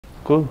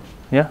Cool.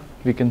 Yeah,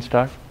 we can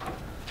start.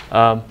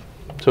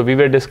 So we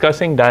were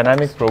discussing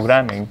dynamic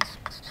programming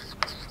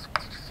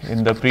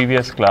in the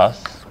previous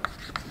class.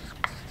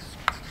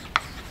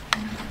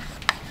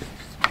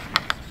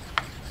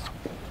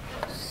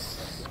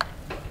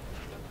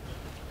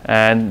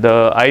 And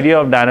the idea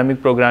of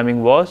dynamic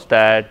programming was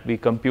that we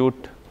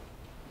compute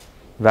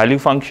value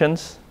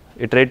functions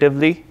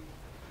iteratively,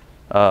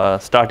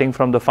 starting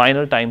from the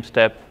final time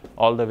step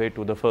all the way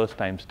to the first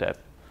time step.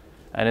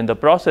 And in the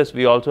process,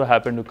 we also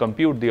happen to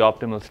compute the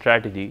optimal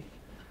strategy.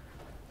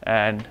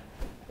 And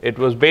it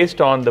was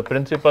based on the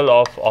principle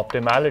of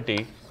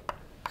optimality,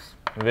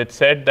 which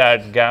said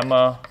that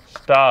gamma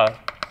star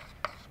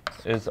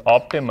is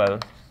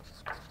optimal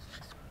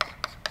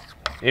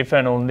if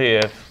and only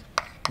if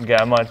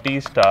gamma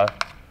t star,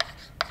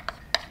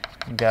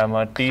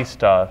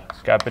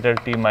 capital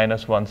T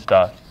minus 1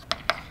 star,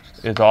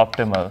 is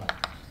optimal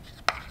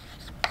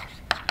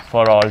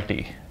for all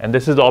t. And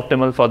this is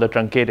optimal for the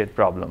truncated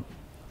problem.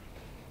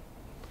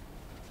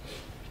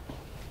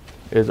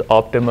 Is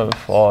optimal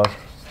for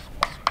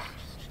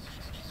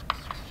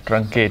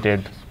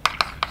truncated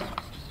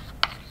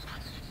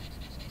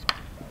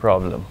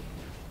problem.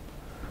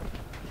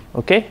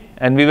 Okay,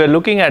 and we were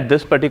looking at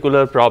this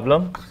particular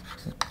problem,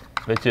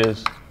 which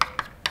is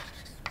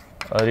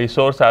a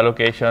resource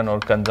allocation or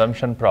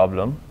consumption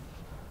problem.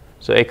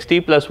 So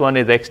xt plus 1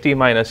 is xt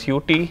minus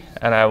ut,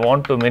 and I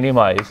want to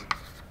minimize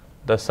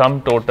the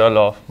sum total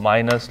of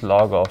minus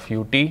log of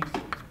ut,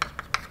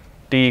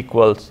 t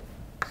equals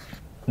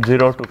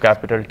 0 to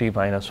capital T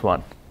minus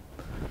 1.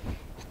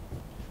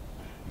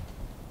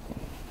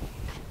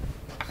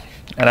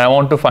 And I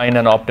want to find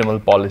an optimal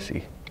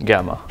policy,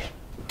 gamma.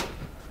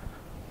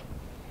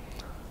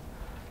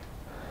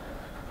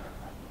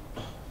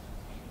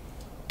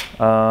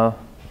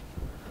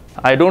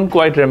 I don't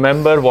quite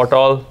remember what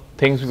all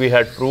things we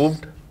had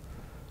proved.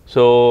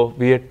 So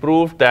we had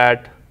proved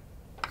that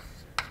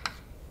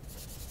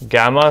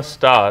gamma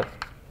star,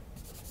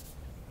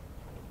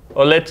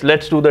 or let's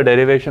do the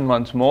derivation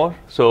once more.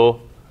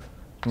 So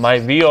my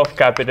V of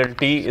capital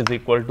T is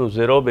equal to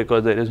 0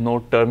 because there is no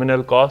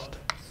terminal cost.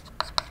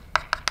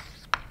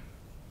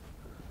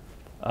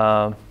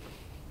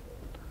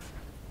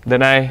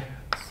 Then I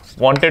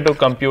wanted to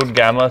compute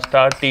gamma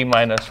star T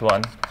minus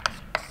 1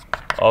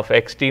 of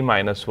xt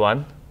minus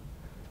 1,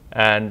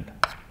 and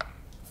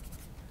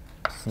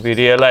we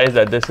realize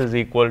that this is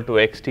equal to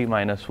xt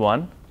minus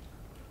 1.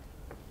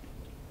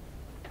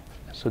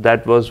 So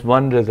that was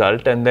one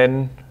result, and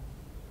then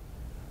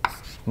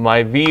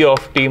my V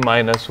of t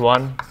minus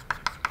 1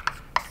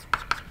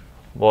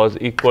 was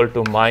equal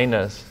to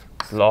minus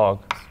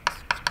log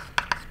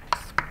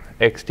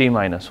xt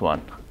minus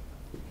 1.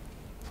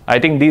 I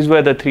think these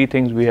were the three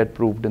things we had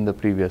proved in the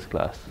previous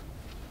class.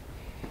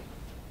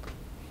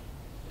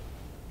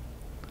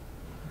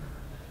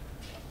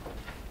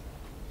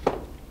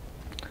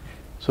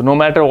 So no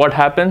matter what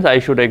happens, I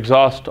should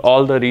exhaust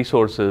all the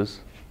resources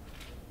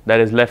that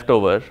is left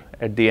over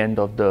at the end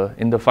of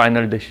in the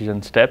final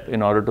decision step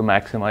in order to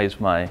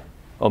maximize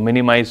or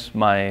minimize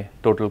my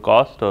total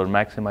cost or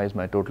maximize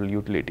my total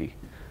utility.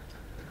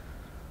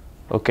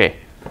 Okay.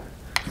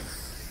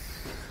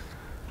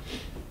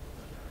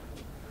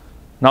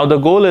 Now the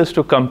goal is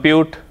to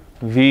compute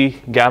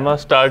V gamma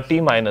star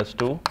T minus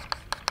 2,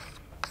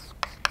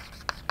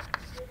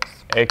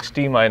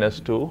 xt minus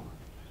 2,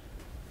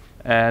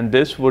 and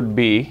this would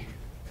be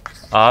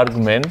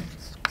argmin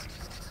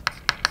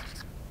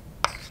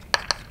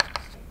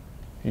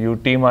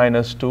ut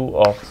minus 2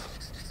 of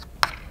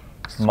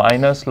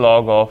minus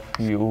log of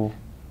u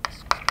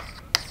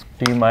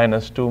t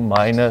minus 2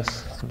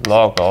 minus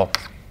log of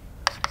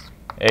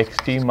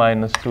xt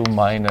minus 2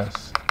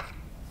 minus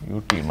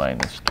ut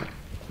minus 2.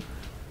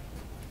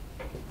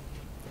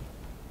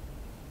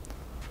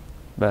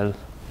 Well,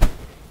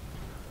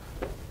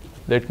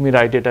 let me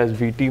write it as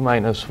vt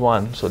minus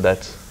 1, so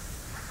that's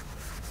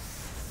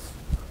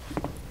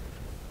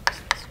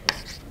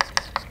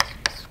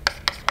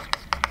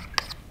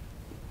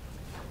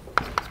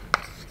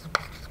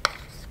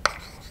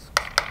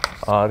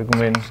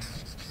argmin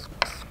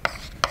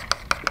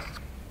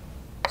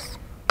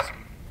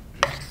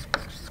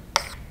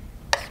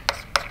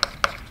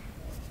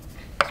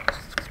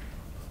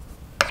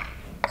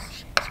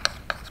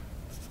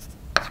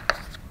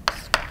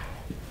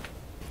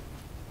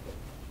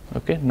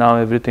okay, now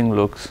everything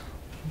looks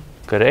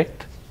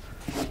correct.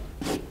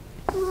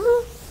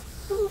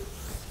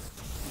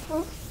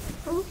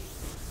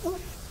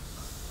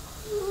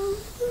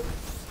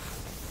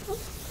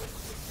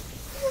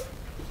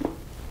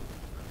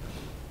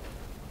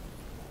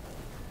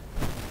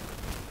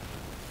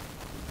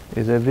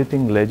 Is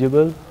everything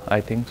legible?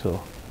 I think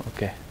so.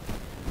 Okay.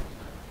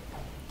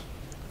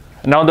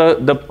 Now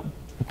the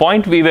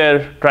point we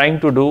were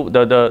trying to do,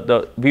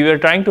 we were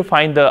trying to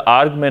find the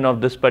argmin of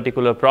this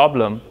particular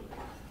problem,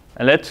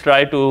 and let's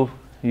try to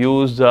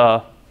use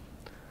the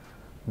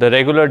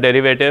regular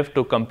derivative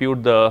to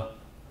compute the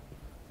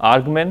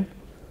argmin.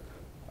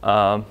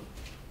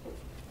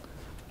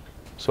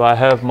 So I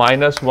have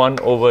minus 1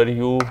 over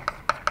u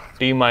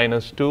t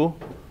minus 2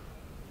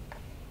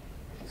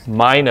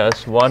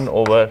 minus 1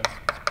 over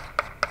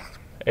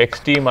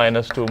xt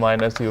minus 2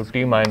 minus ut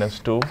minus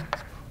 2.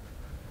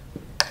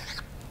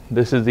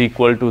 This is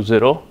equal to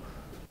 0.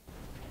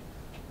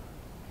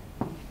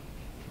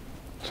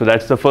 So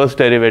that's the first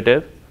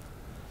derivative.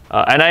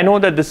 And I know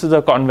that this is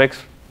a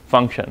convex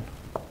function.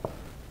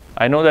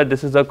 I know that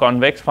this is a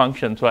convex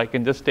function, so I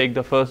can just take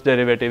the first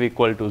derivative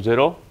equal to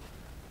 0.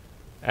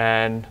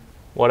 And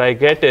what I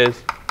get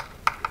is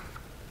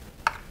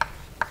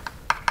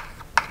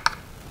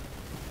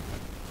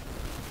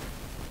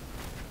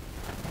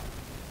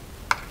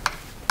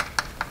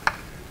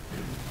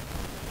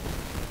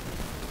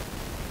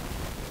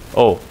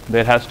oh,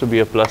 there has to be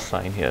a plus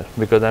sign here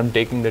because I'm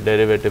taking the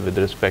derivative with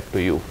respect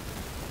to u.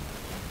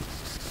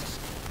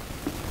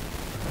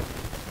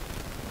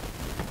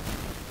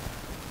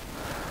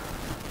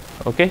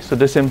 Okay, so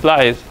this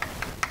implies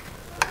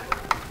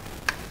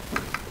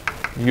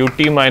ut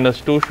minus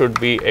 2 should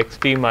be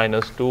xt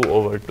minus 2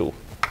 over 2.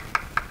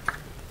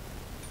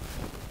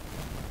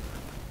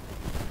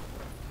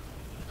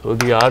 So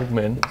the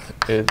argument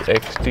is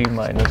xt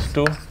minus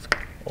 2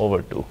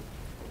 over 2.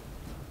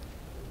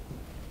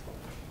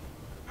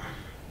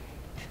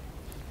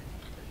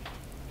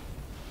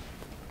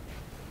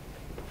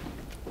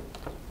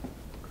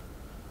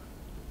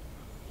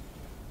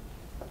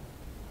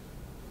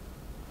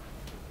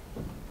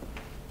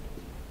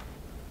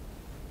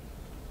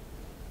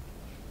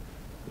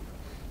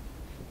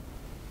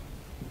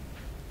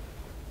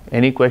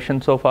 Any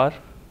questions so far?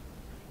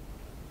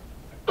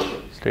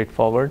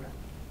 Straightforward.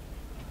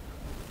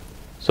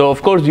 So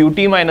of course ut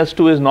minus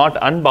 2 is not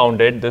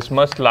unbounded. This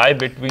must lie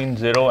between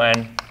 0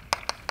 and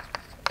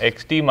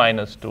xt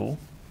minus 2.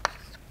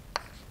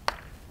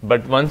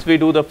 But once we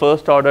do the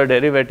first order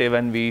derivative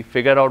and we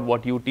figure out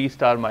what ut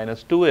star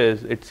minus 2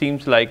 is, it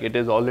seems like it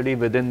is already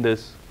within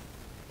this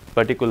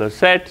particular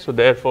set, so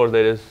therefore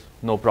there is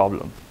no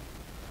problem.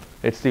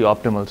 It's the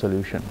optimal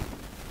solution.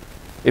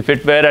 If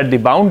it were at the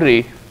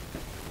boundary,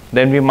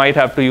 then we might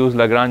have to use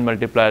Lagrange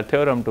multiplier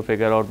theorem to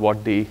figure out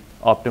what the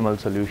optimal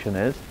solution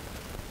is.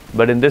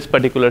 But in this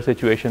particular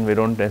situation, we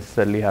don't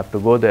necessarily have to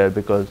go there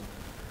because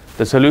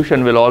the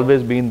solution will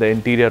always be in the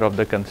interior of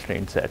the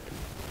constraint set.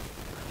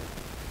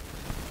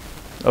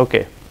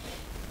 Okay.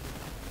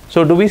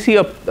 So do we see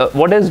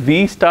what is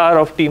v star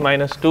of t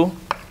minus 2?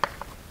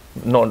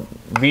 No,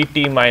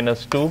 vt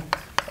minus 2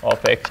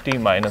 of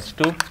xt minus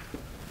 2.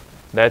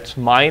 That's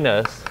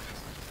minus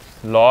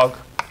log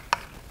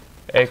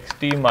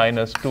xt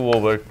minus 2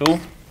 over 2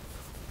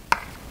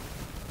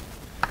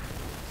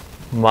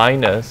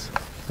 minus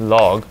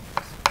log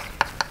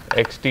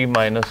xt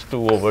minus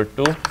 2 over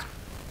 2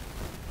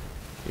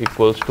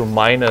 equals to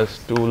minus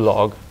 2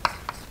 log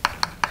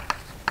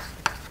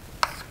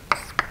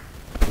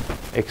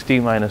xt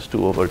minus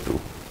 2 over 2.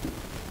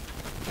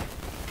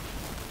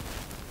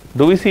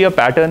 Do we see a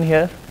pattern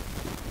here?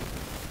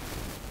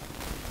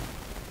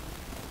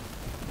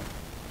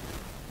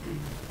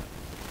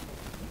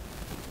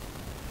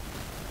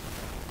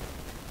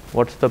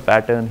 What's the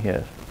pattern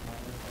here?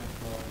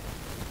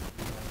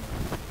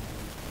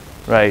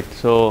 Right,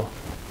 so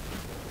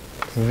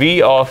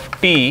v of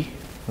t,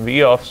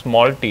 v of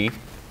small t,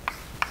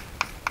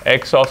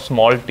 x of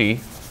small t,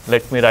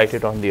 let me write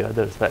it on the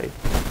other side.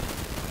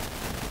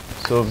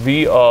 So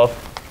v of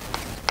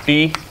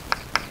t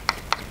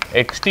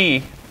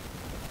xt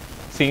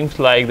seems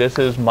like this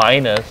is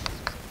minus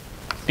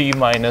t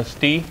minus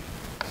t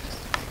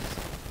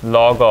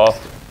log of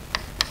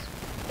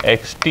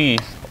xt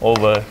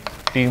over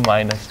t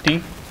minus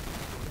t,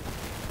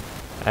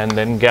 and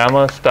then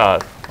gamma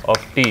star of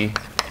t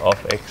of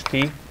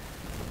xt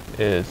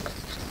is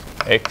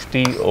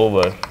xt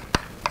over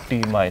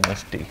t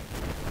minus t.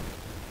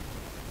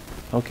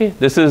 Okay,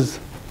 this is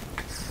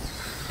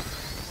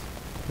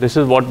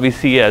what we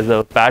see as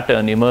a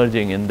pattern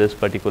emerging in this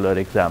particular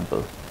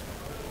example.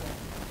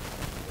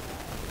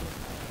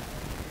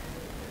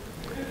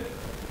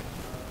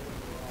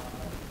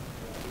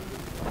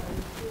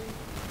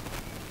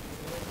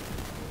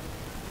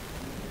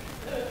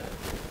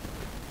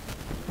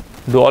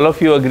 Do all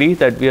of you agree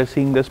that we are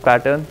seeing this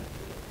pattern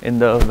in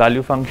the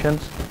value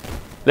functions?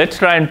 Let's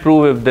try and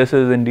prove if this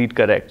is indeed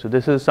correct. So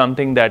this is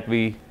something that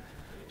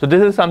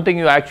this is something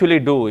you actually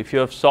do. If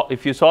you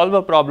solve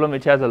a problem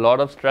which has a lot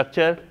of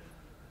structure,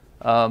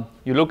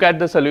 you look at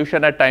the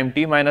solution at time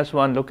t minus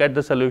 1, look at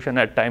the solution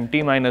at time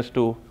t minus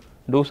 2,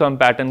 do some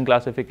pattern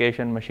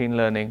classification, machine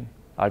learning,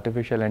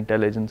 artificial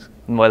intelligence,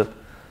 well,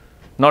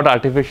 not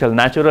artificial,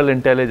 natural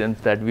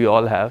intelligence that we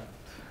all have.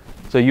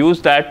 So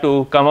use that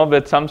to come up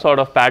with some sort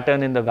of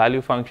pattern in the value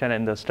function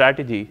and the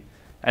strategy,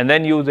 and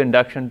then use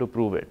induction to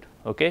prove it.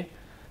 Okay?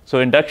 So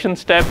induction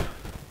step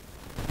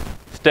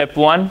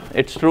 1,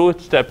 it's true,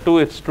 step 2,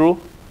 it's true.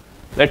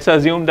 Let's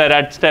assume that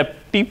at step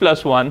t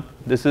plus 1,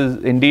 this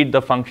is indeed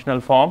the functional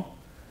form.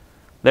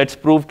 Let's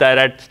prove that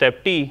at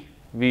step t,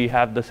 we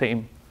have the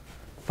same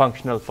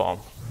functional form.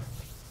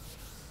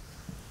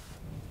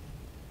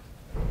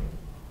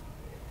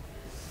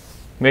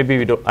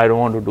 Maybe I don't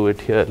want to do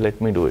it here. Let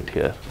me do it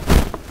here.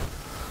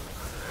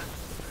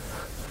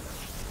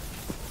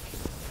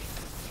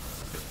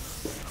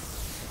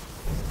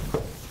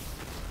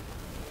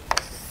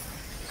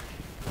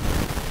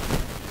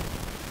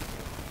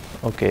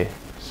 Okay,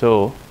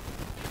 so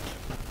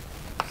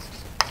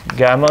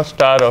gamma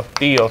star of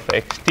t of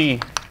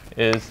xt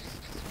is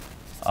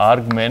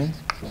argmin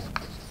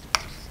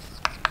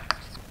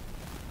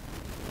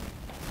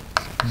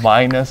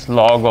minus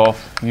log of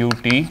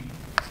ut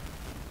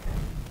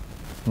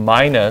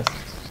minus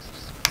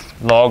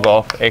log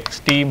of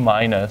xt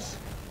minus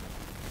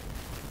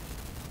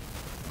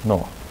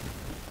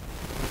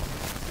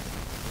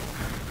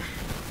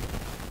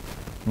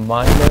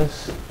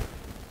minus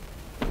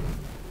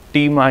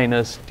t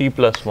minus t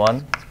plus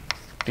 1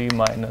 t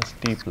minus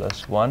t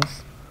plus 1.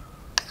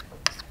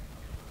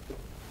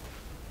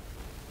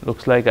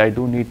 Looks like I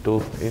do need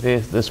to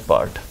erase this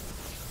part.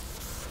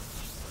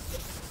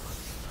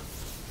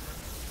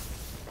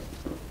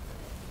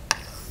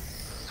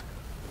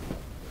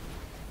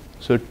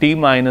 So t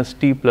minus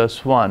t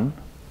plus 1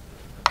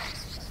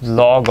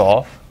 log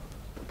of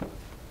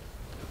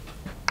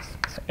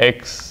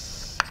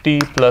x t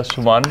plus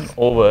 1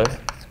 over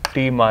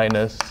t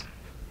minus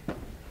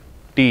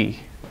t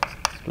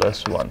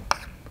plus 1.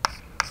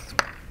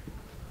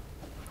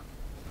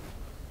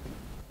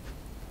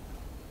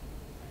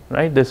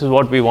 Right, this is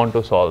what we want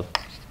to solve.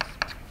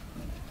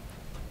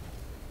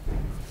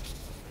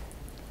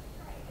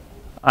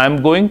 I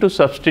am going to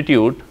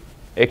substitute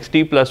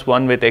xt plus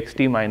 1 with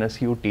xt minus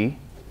ut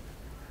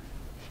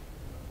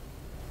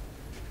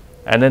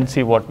and then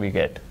see what we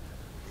get.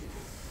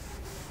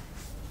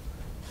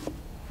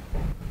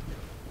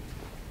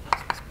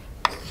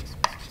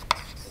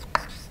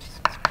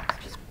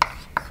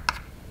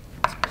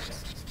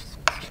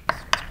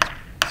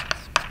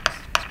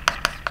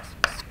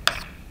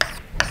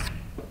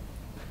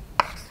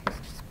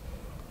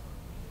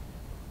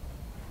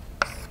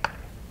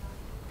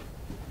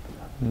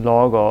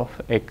 Log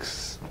of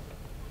x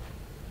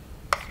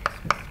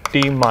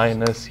t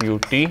minus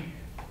ut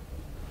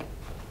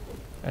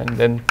and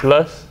then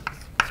plus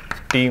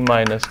t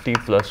minus t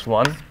plus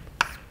 1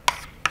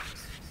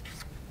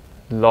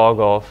 log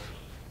of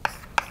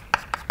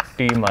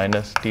t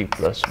minus t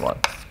plus 1.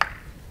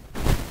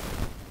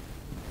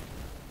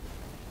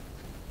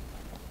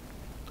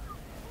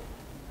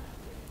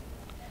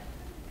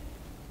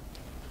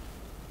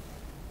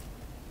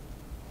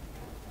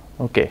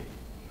 Okay.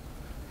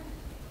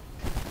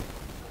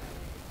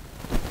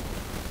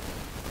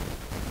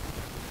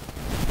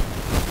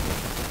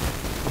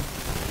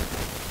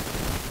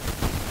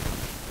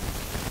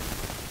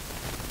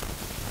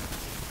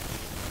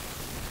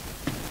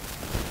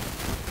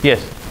 Yes.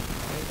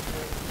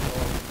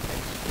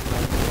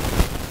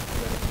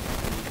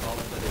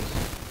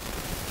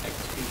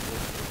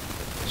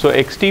 So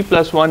xt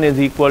plus 1 is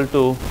equal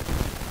to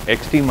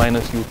xt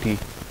minus ut.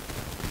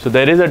 So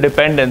there is a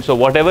dependence. So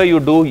whatever you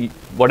do,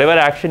 whatever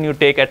action you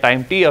take at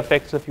time t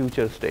affects the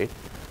future state.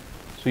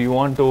 So you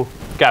want to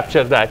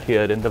capture that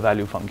here in the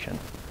value function.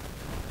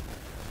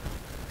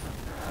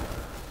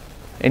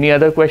 Any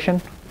other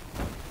question?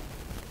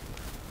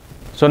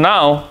 So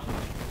now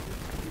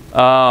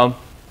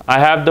I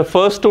have the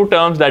first two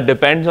terms that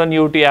depends on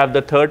ut. I have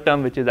the third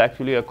term which is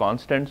actually a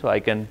constant, so I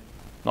can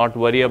not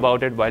worry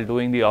about it while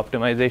doing the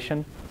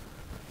optimization.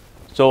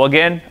 So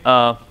again,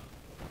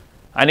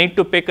 I need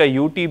to pick a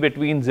ut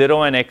between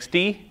 0 and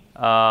xt.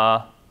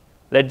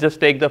 Let's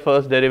just take the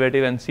first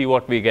derivative and see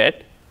what we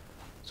get.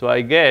 So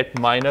I get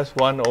minus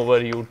 1 over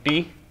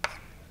ut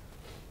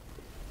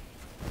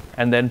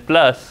and then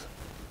plus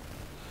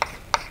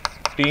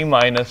t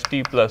minus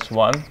t plus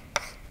 1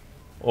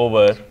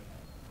 over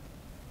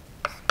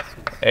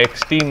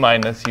xt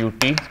minus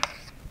ut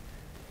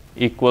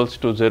equals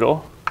to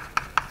 0.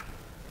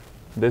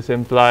 This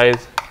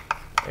implies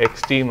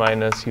xt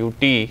minus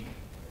ut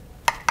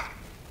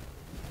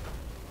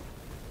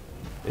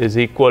is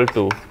equal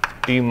to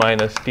t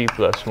minus t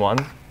plus 1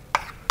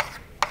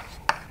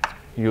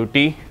 ut,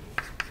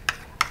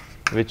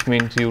 which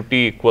means ut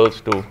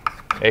equals to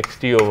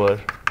xt over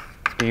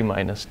t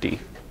minus t.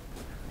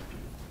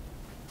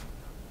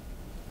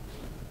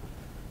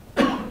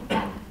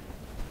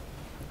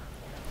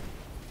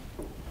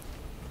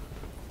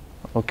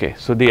 Okay,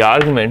 so the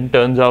argument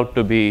turns out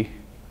to be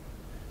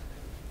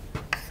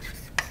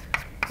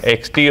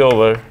xt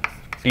over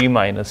t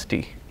minus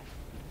t.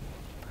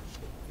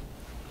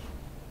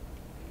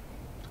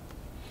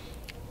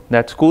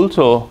 That's cool.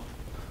 So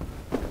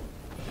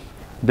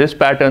this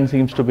pattern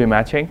seems to be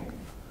matching.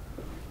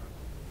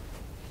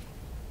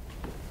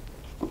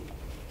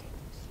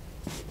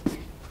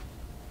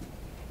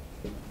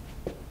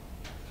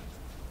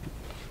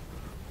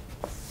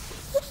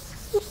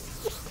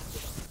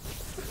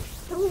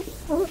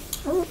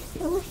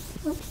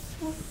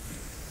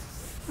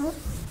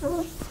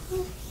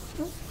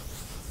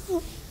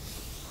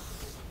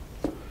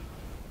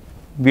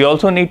 We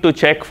also need to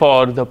check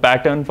for the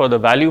pattern for the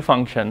value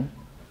function.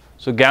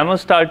 So gamma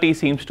star t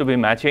seems to be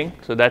matching,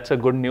 so that's a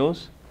good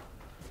news.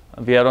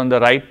 We are on the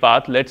right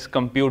path. Let's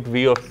compute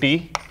v of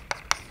t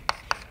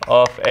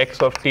of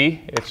x of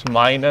t. It's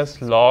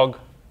minus log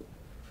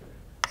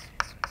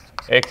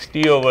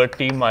xt over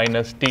t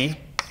minus t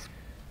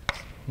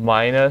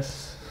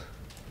minus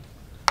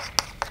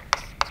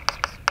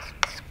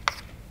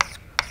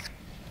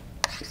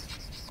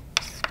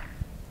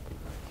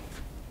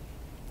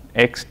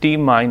xt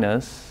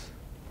minus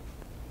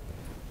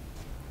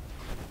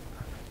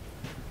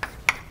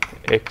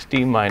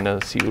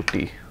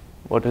ut.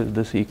 What is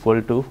this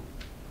equal to?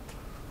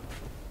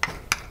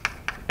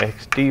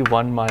 Xt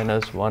 1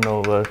 minus 1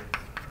 over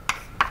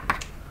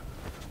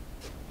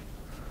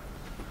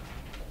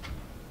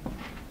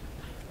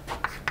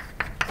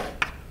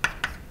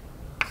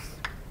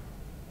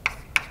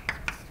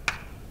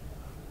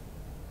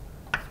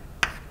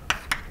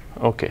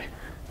okay.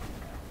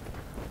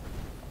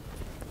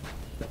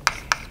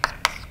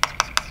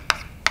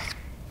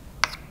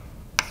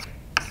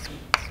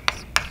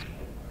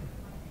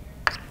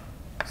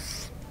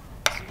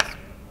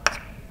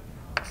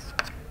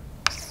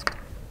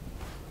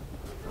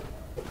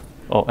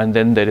 Oh, and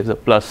then there is a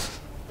plus.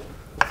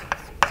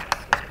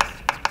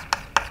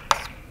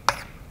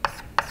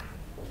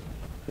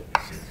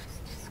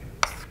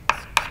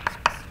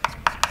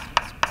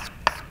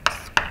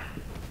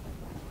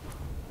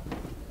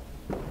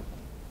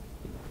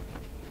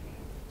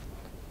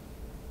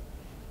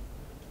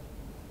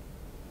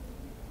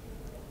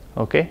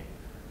 Okay.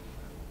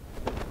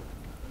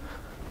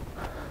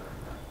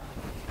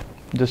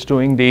 Just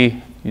doing the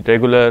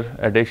regular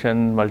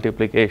addition,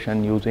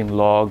 multiplication using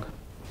log,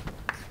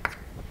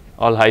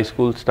 all high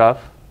school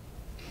stuff,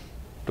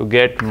 to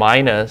get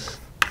minus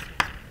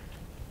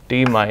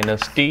t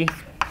minus t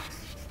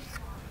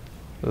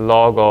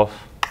log of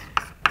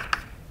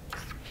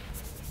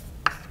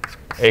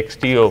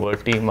xt over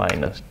t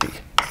minus t.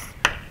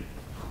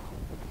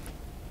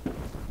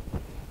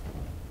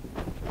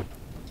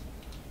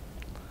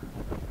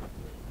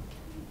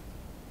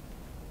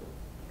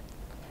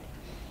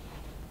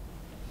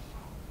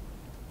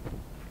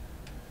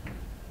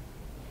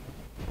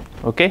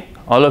 Okay,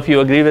 all of you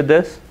agree with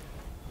this?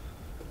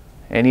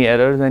 Any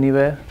errors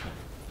anywhere?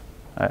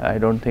 I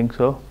don't think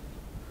so.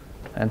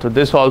 And so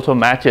this also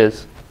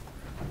matches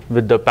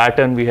with the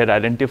pattern we had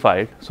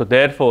identified. So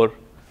therefore,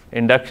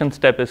 induction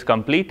step is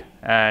complete,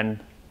 and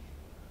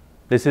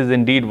this is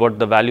indeed what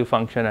the value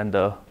function and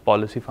the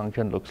policy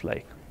function looks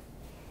like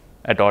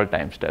at all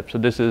time steps. So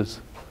this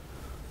is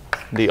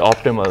the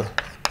optimal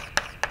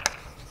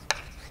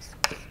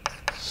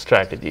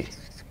strategy.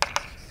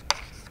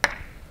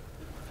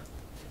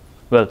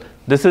 Well,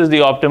 this is the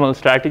optimal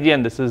strategy,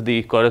 and this is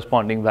the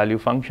corresponding value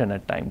function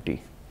at time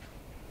t.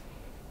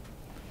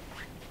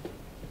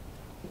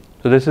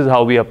 So this is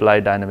how we apply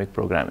dynamic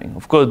programming.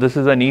 Of course, this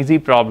is an easy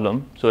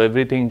problem, so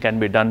everything can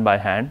be done by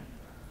hand.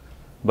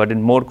 But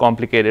in more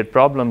complicated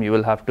problem, you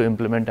will have to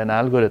implement an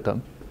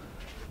algorithm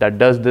that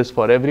does this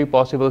for every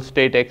possible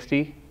state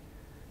xt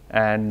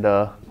and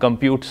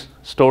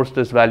stores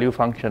this value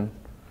function,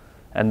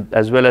 and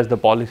as well as the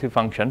policy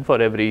function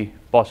for every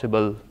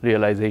possible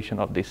realization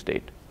of the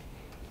state.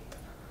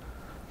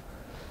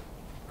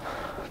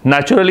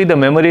 Naturally, the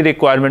memory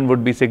requirement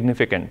would be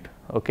significant.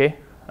 Okay.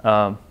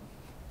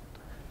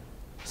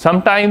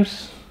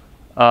 Sometimes,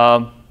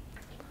 as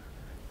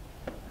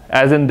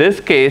in this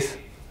case,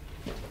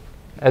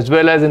 as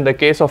well as in the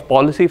case of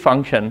policy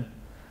function,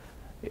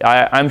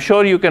 I'm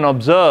sure you can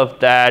observe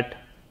that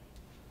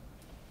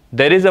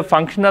there is a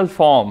functional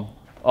form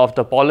of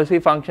the policy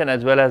function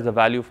as well as the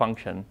value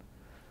function.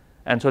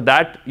 And so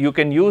that you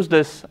can use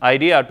this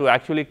idea to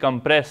actually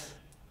compress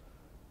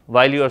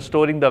while you are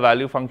storing the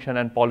value function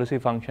and policy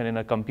function in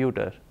a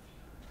computer.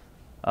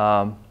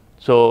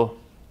 So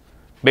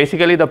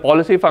basically, the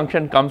policy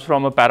function comes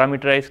from a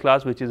parameterized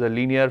class, which is a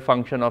linear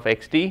function of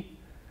xt,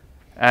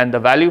 and the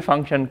value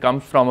function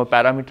comes from a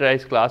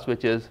parameterized class,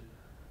 which is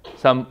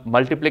some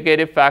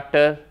multiplicative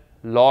factor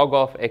log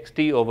of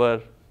xt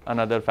over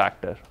another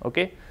factor.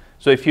 Okay?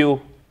 So if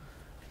you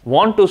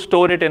want to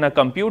store it in a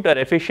computer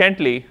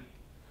efficiently,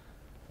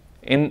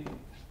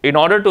 in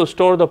order to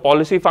store the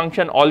policy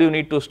function, all you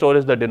need to store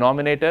is the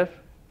denominator.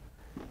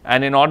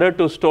 And in order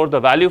to store the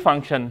value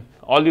function,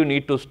 all you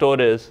need to store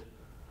is,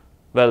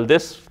 well,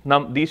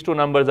 these two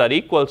numbers are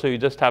equal, so you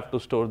just have to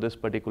store this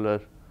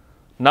particular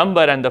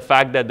number and the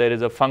fact that there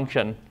is a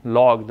function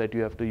log that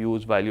you have to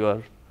use while you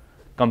are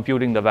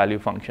computing the value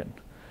function.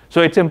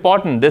 So it's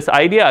important. This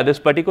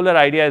particular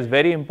idea is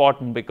very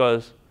important,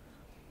 because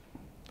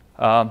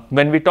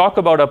when we talk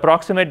about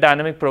approximate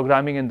dynamic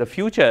programming in the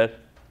future,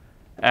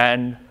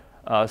 and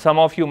some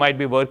of you might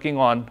be working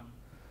on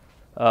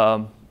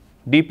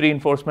deep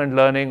reinforcement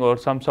learning or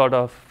some sort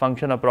of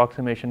function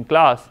approximation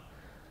class,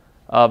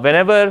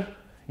 whenever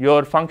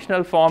your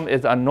functional form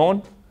is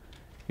unknown,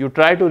 you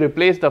try to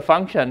replace the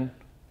function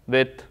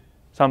with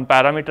some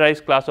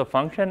parameterized class of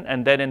function,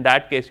 and then in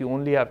that case you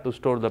only have to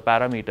store the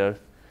parameters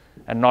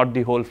and not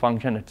the whole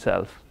function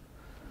itself.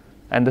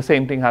 And the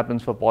same thing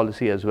happens for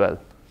policy as well.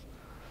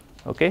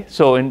 Okay?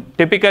 So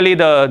typically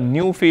the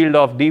new field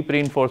of deep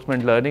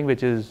reinforcement learning,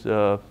 which is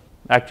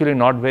actually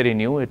not very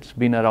new, it's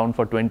been around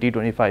for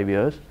 20-25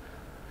 years,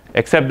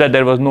 except that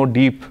there was no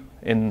deep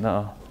in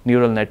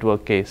neural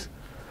network case.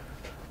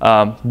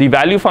 The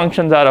value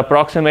functions are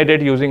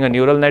approximated using a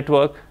neural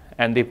network,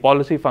 and the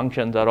policy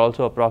functions are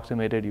also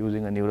approximated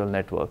using a neural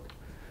network.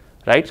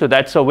 Right? So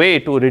that's a way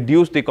to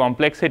reduce the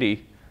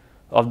complexity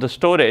of the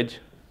storage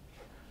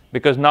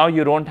because now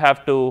you don't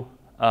have to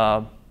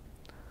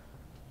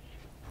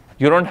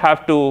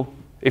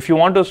if you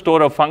want to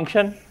store a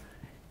function,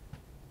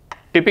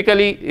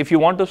 typically if you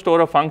want to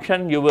store a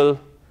function, you will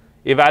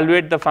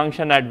evaluate the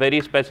function at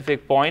very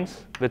specific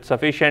points with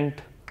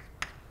sufficient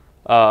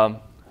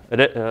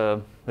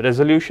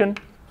resolution,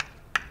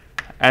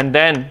 and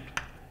then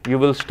you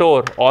will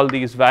store all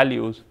these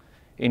values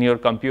in your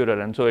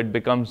computer, and so it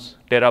becomes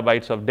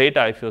terabytes of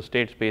data if your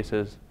state space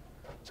is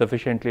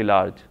sufficiently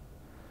large.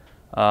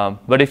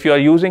 But if you are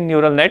using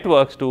neural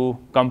networks to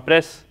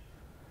compress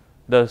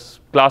this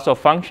class of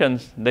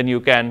functions, then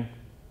you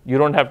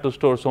don't have to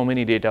store so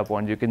many data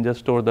points. You can just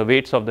store the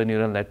weights of the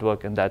neural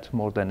network, and that's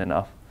more than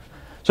enough.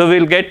 So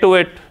we'll get to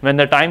it when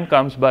the time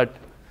comes, but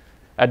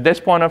at this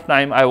point of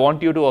time, I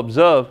want you to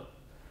observe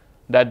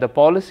that the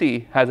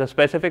policy has a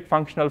specific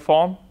functional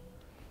form,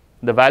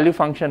 the value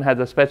function has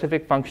a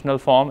specific functional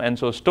form, and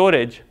so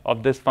storage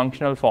of this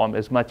functional form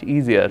is much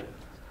easier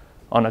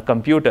on a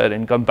computer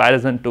in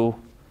comparison to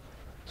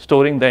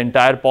storing the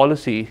entire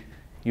policy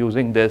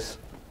using this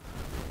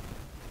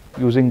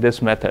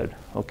method.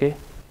 Okay?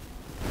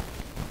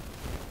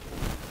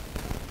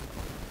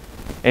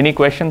 Any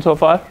questions so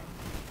far?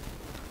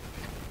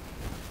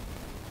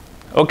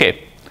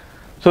 Okay.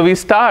 So we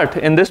start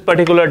in this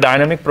particular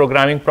dynamic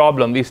programming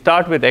problem, we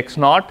start with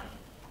x0.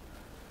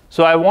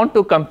 So I want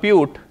to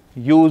compute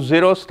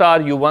u0 star,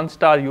 u1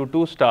 star,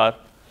 u2 star,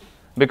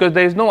 because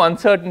there is no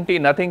uncertainty,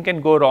 nothing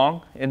can go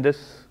wrong in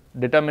this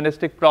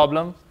deterministic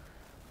problem.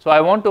 So I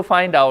want to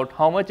find out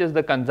how much is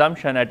the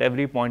consumption at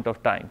every point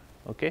of time.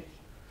 Okay?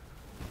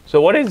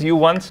 So what is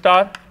u1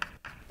 star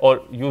or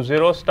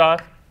u0 star?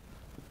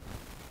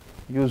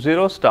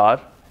 u0 star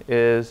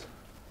is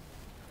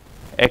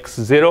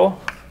x0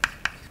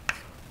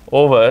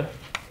 over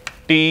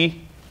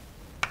t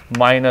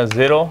minus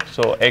 0,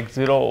 so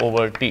x0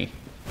 over t.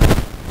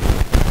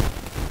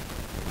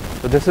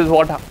 So this is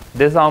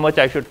how much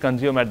I should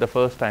consume at the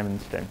first time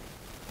instant.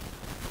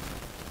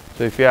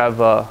 So if you have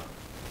 $1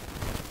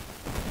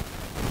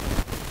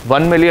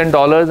 million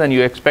and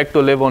you expect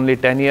to live only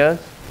 10 years,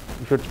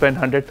 you should spend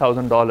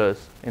 $100,000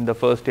 in the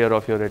first year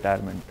of your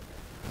retirement.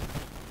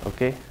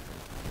 Okay?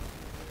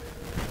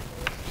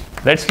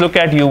 Let's look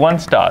at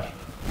u1 star.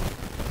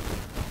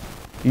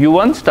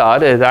 u1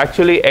 star is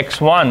actually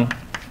x1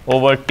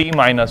 over t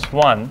minus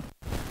 1.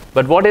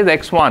 But what is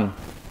x1?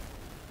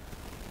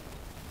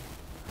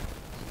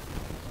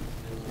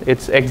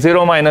 It's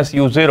x0 minus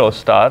u0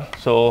 star.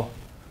 So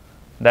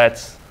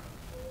that's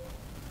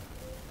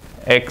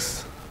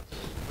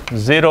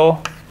x0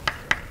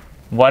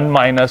 1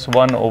 minus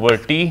 1 over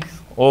t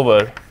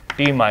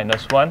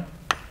minus 1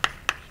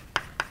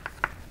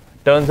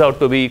 turns out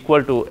to be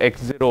equal to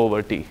x0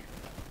 over t.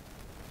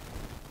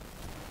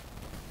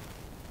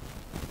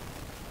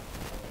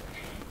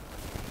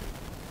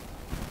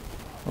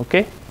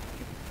 Okay.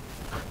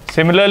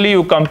 Similarly,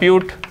 you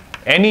compute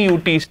any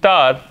ut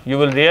star, you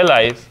will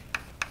realize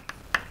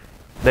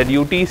that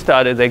ut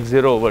star is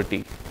x0 over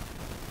t.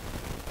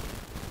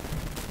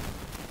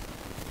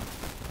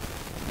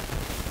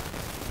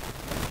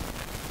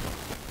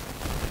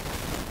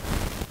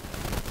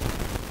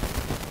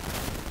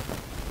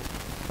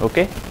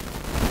 Okay.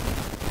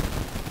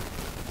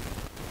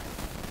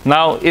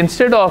 Now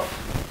instead of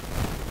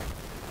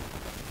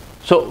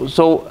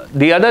so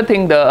the other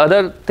thing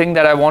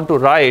that I want to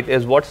write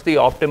is what's the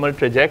optimal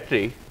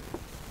trajectory.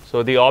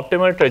 So the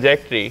optimal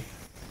trajectory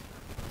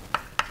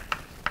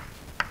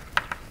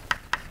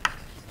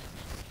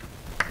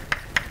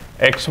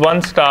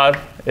x1 star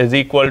is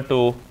equal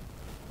to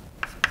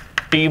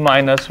t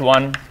minus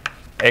 1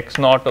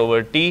 x0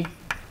 over t,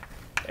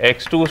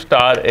 x2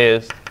 star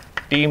is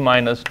t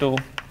minus 2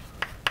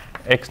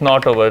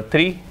 x0 over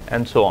 3,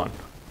 and so on.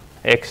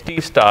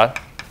 xt star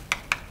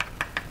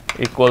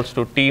equals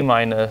to t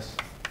minus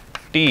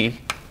t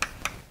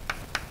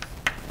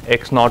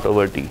x0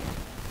 over t.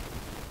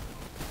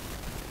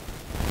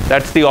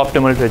 That's the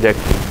optimal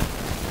trajectory.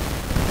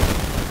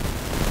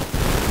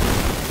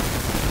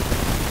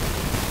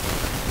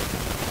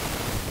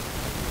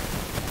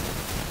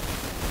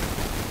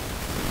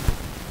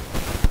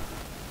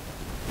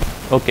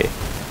 Okay.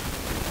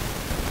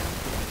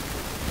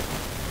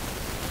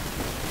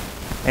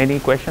 Any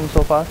questions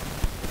so far?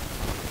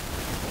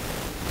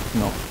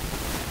 No.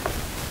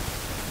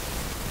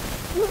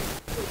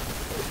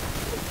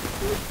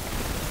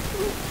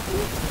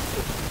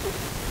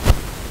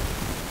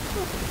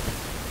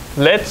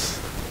 Let's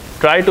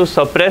try to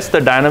suppress the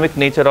dynamic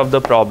nature of the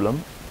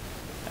problem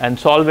and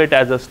solve it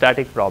as a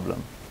static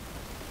problem.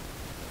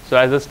 So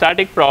as a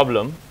static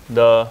problem,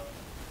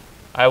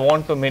 I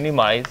want to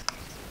minimize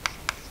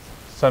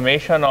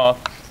summation of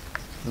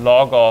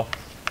log of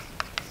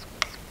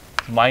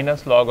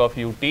minus log of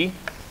ut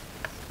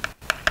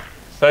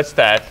such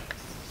that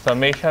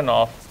summation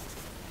of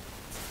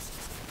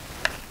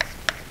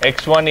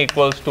x1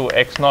 equals to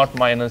x0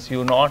 minus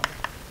u0,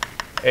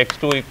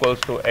 x2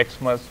 equals to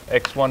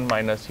x1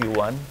 minus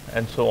u1,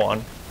 and so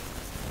on.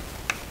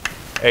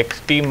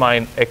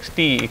 xt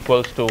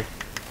equals to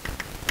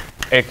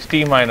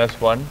xt minus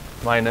 1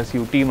 minus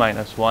ut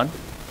minus 1.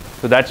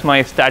 So that's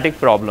my static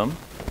problem,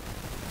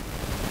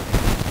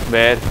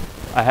 where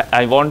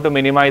I want to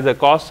minimize the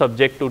cost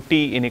subject to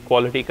T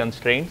inequality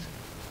constraints.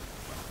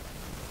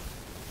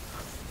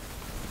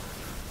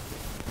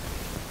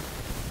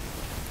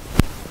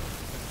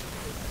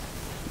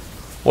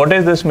 What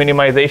is this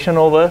minimization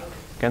over?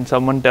 Can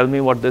someone tell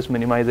me what this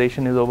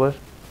minimization is over?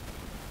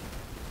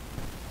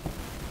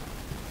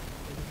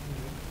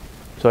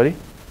 Sorry?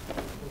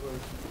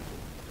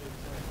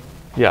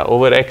 Yeah,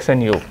 over x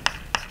and u.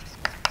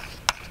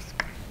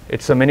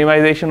 It's a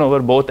minimization over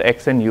both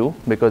x and u,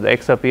 because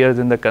x appears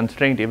in the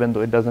constraint even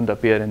though it doesn't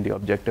appear in the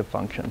objective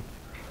function.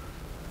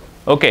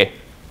 Okay.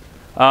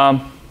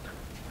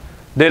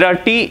 There are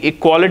T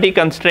equality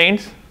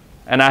constraints,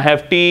 and I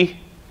have T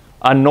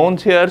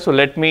unknowns here. So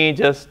let me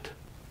just,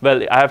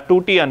 well, I have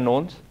two T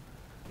unknowns,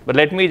 but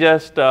let me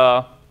just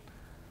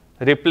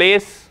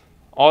replace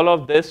all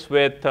of this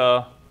with,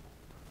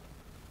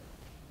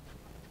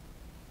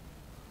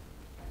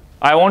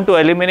 I want to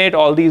eliminate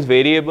all these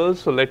variables,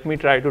 so let me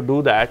try to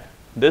do that.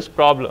 This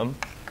problem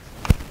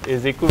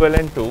is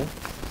equivalent to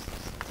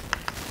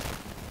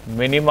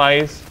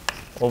minimize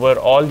over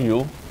all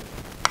u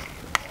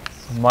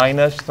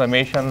minus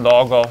summation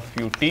log of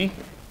ut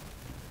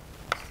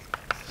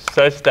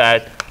such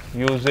that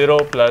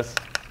u0 plus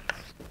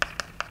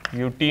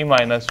ut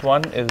minus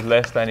 1 is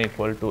less than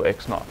equal to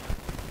x naught,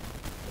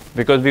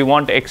 because we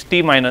want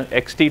xt minus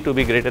xt to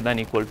be greater than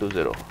equal to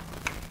 0.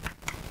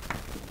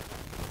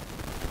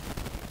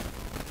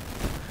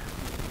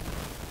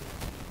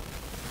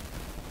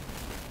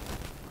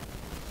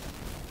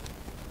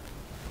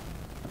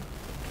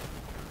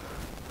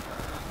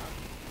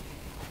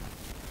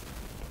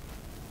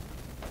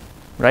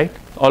 Right?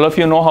 All of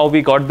you know how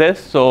we got this.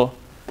 So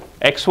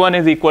x1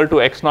 is equal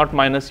to x naught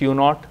minus u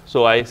naught.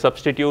 So I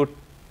substitute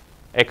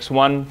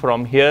x1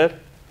 from here.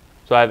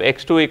 So I have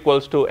x2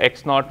 equals to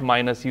x naught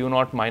minus u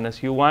naught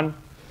minus u1,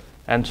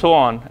 and so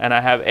on. And I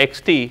have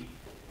xt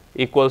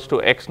equals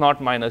to x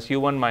naught minus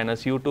u1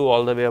 minus u2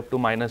 all the way up to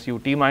minus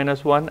ut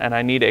minus 1. And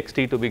I need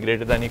xt to be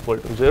greater than equal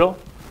to 0.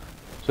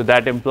 So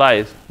that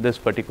implies this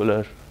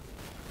particular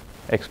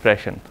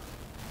expression.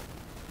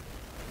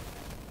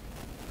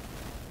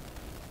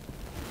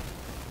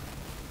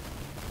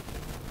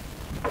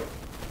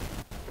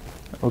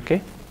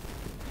 Okay.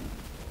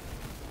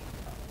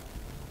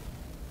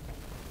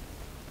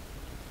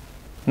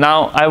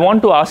 Now I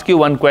want to ask you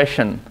one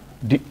question.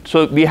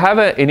 So we have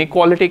an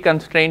inequality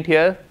constraint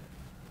here.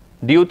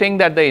 Do you think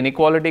that the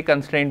inequality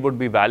constraint would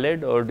be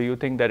valid, or do you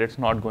think that it's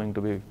not going to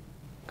be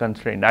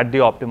constrained at the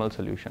optimal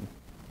solution?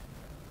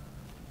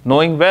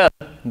 Knowing well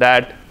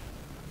that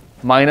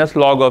minus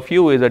log of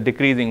u is a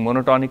decreasing,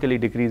 monotonically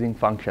decreasing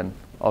function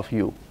of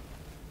u.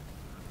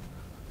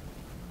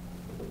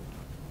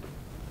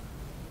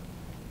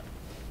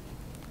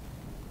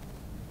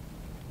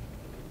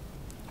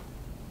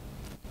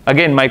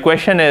 Again, my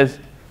question is,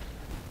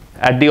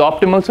 at the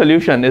optimal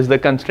solution, is the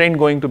constraint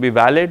going to be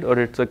valid, or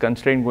it's a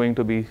constraint going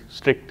to be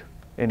strict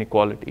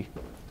inequality?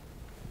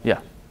 Yeah,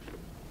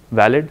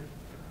 valid.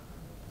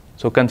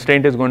 So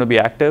constraint is going to be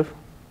active.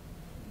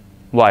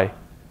 Why?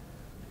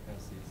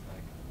 Because it's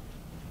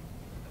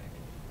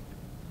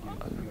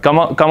Come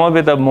up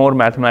with a more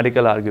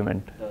mathematical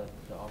argument.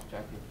 the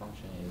objective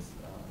function is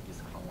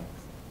convex.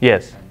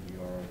 Yes. And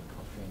your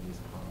constraint is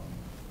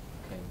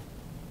okay,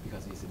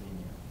 because it's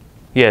linear.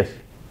 Yes.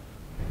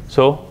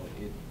 So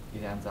it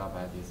ends up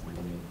at this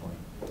limit point.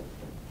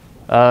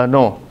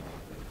 no.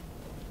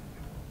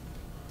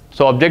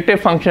 So objective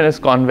function is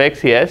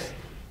convex, yes.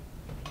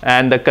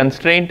 And the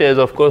constraint is,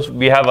 of course,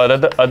 we have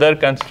other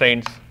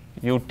constraints,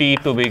 ut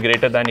to be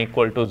greater than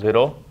equal to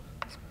 0.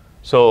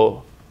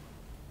 So,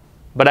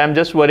 but I'm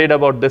just worried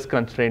about this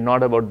constraint,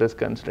 not about this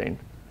constraint.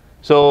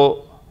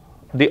 So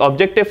the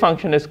objective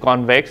function is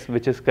convex,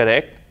 which is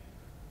correct.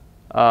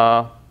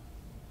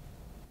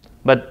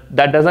 But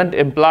that doesn't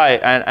imply,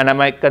 and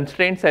my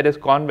constraint set is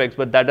convex,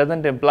 but that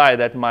doesn't imply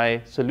that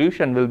my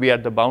solution will be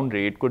at the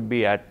boundary. It could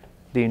be at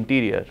the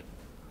interior.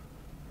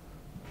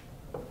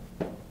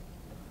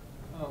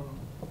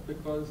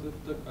 Because if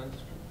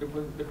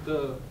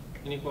the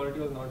inequality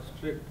was not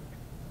strict,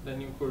 then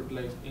you could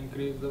like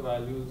increase the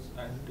values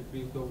and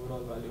decrease the overall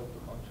value of the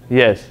function.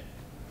 Yes.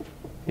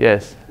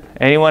 Yes.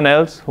 Anyone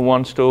else who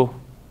wants to?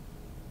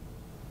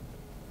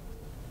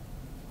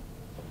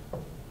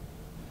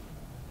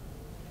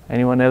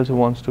 Anyone else who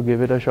wants to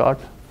give it a shot?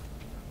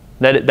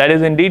 That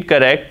is indeed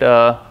correct.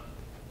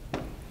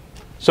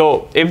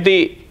 So if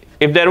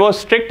there was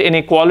strict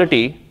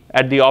inequality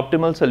at the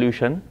optimal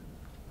solution,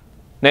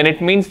 then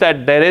it means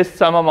that there is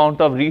some amount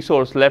of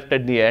resource left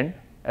at the end,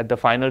 at the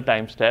final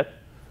time step.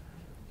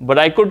 But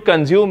I could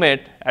consume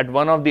it at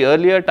one of the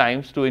earlier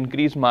times to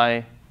increase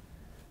my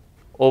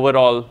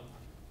overall,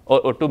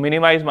 or to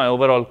minimize my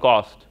overall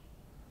cost,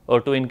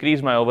 or to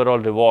increase my overall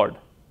reward.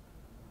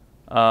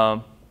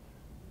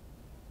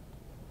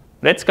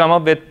 Let's come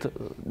up with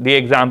the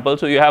example.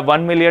 So you have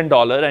 $1 million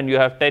and you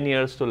have 10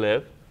 years to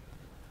live.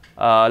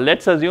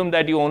 Let's assume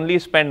that you only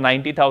spend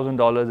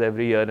 $90,000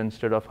 every year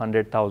instead of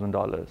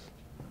 $100,000.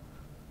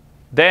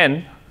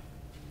 then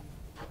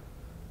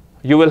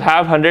you will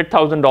have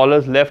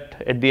 $100,000 left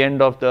at the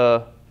end of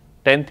the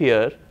 10th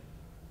year,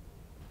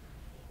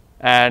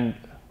 and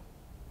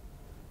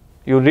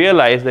you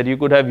realize that you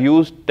could have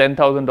used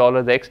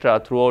 $10,000 extra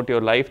throughout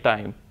your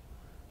lifetime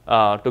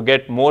to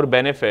get more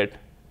benefit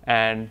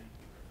and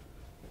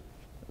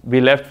be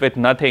left with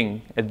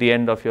nothing at the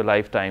end of your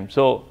lifetime.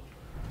 So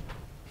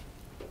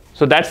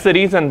that's the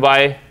reason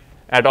why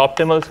at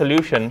optimal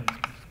solution,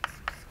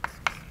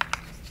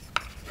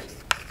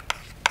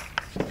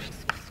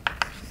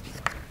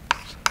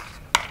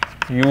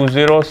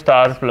 U0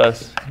 star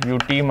plus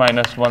ut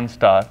minus 1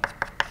 star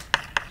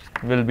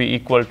will be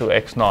equal to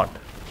x naught.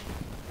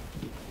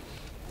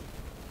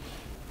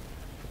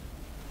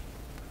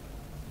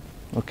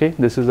 Okay,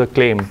 this is a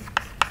claim.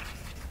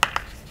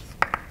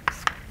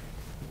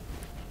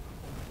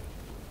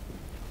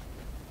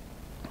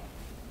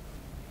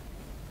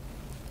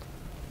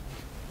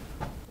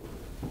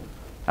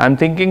 I'm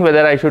thinking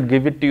whether I should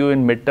give it to you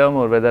in midterm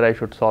or whether I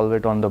should solve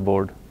it on the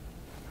board.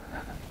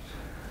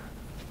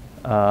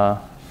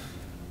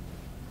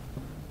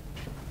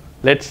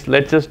 Let's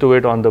just do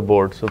it on the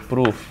board. So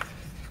proof.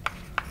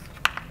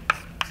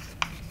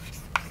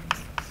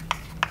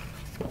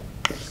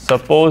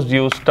 Suppose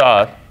U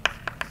star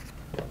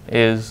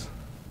is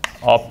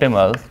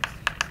optimal,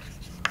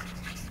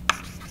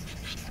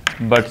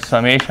 but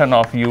summation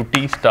of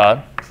ut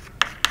star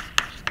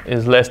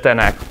is less than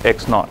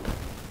x naught.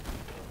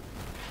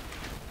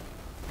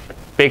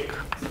 Pick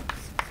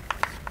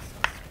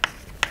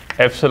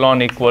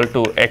epsilon equal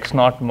to x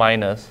naught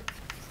minus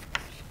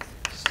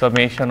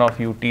summation of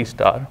ut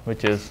star,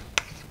 which is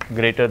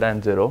greater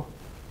than 0.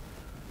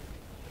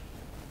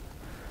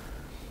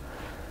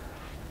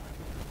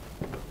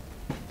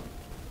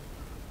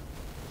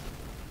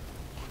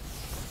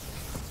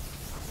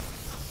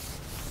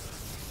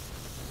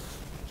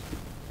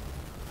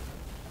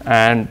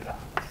 And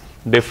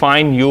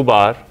define u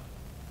bar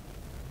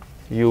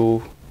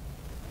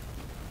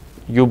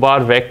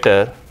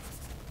vector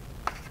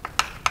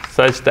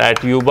such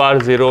that u bar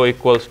 0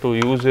 equals to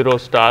u0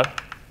 star,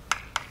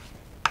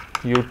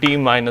 ut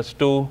minus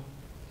 2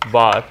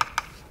 bar,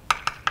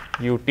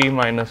 ut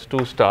minus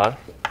 2 star,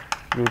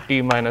 ut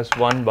minus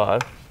 1 bar,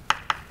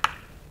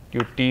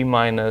 ut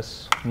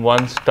minus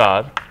 1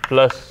 star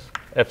plus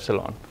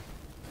epsilon.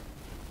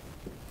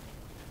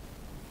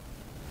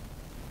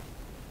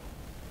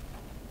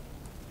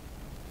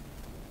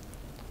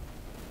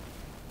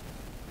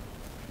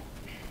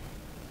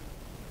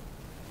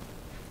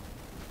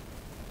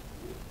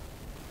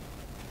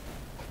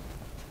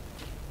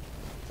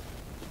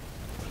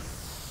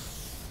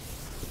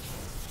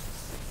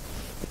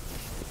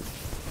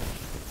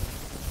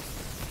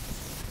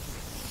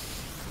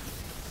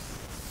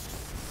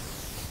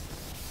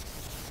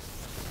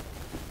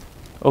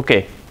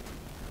 Okay,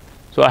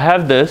 so I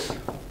have this.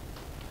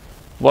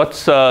 What's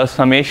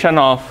summation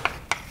of,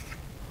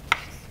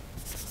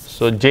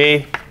 so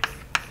j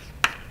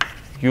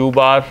u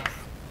bar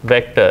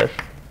vector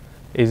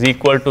is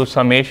equal to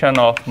summation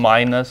of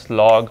minus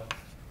log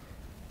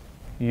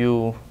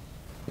u,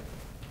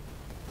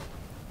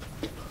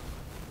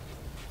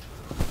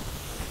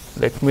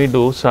 let me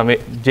do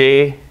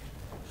j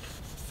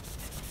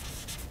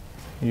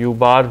u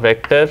bar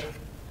vector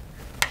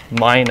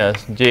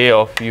minus j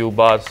of u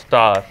bar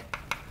star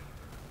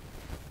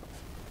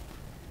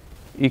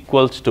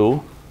equals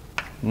to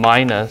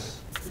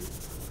minus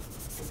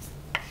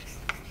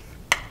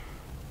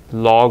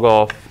log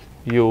of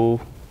u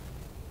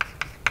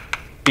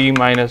t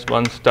minus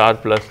 1 star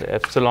plus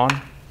epsilon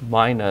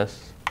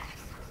minus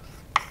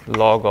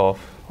log of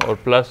or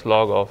plus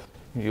log of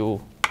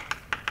u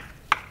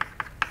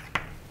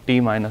t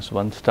minus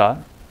 1 star.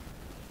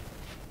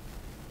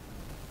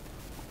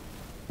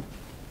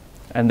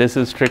 And this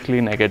is strictly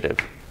negative.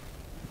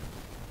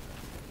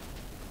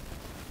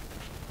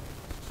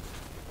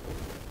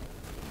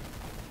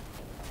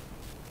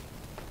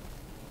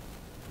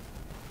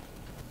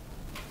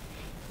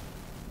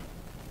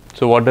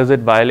 So what does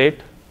it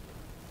violate?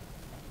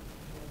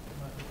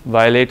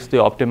 Violates the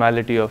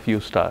optimality of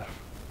u star,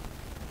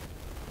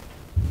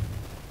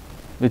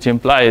 which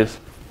implies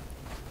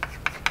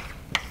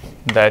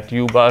that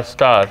u bar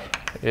star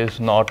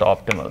is not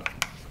optimal.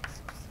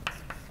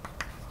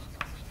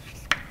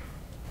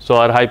 So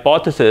our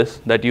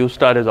hypothesis that u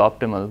star is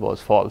optimal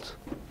was false.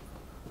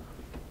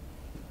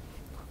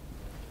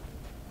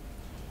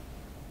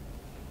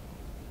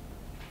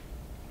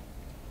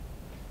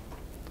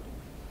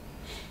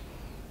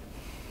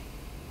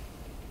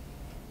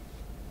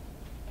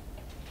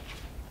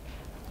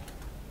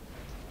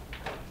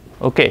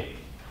 Okay,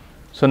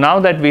 so now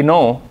that we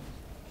know,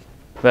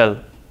 well,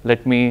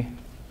 let me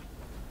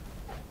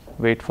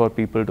wait for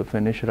people to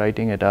finish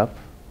writing it up.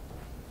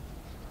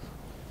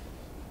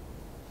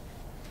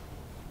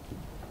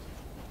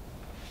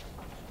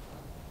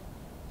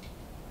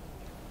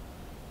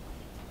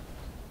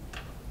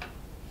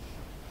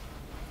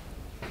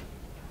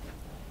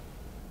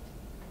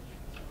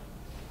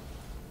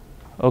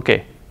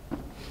 Okay.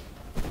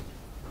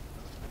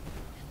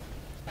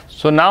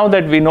 So now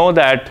that we know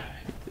that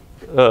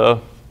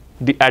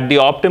at the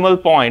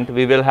optimal point,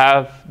 we will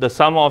have the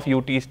sum of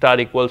ut star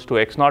equals to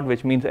x naught,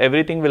 which means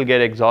everything will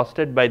get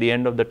exhausted by the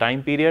end of the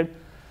time period.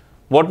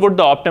 What would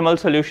the optimal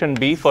solution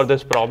be for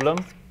this problem?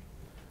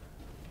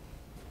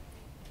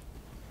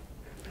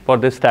 For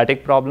this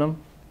static problem?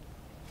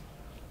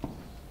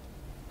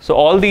 So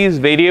all these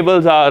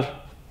variables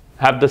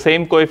have the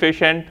same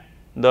coefficient.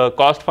 The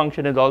cost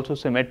function is also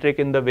symmetric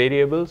in the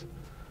variables.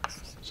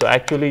 So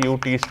actually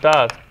ut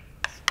star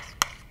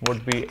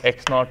would be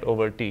x naught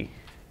over t.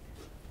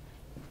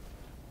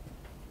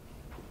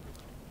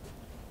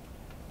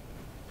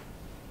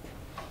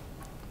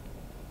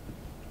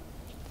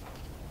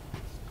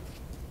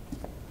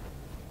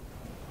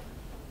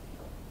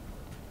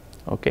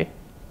 Okay.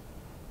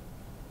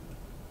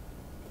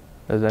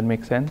 Does that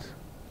make sense?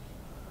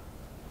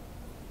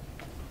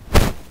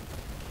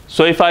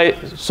 So if I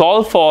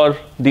solve for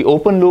the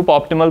open loop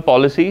optimal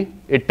policy,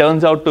 it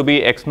turns out to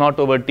be x naught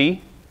over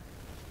t.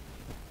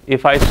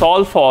 If I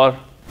solve for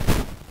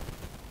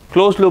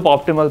closed loop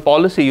optimal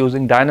policy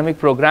using dynamic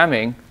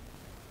programming,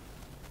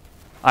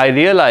 I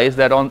realize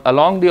that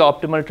along the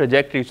optimal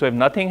trajectory, so if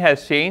nothing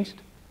has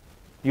changed,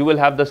 you will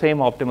have the same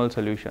optimal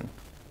solution.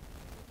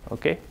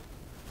 Okay?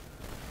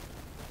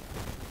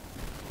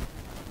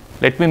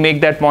 Let me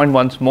make that point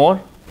once more.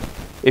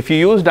 If you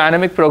use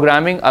dynamic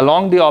programming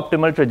along the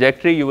optimal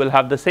trajectory, you will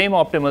have the same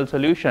optimal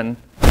solution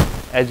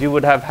as you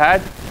would have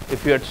had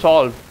if you had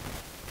solved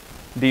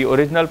the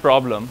original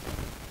problem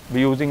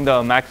using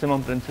the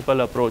maximum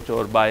principal approach,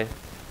 or by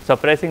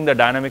suppressing the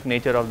dynamic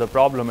nature of the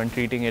problem and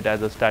treating it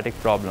as a static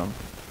problem,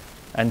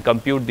 and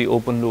compute the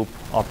open loop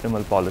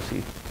optimal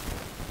policy.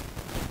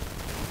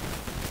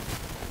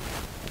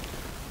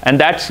 And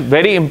that's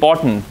very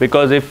important,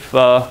 because if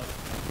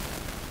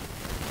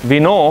we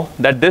know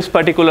that this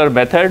particular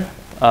method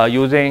so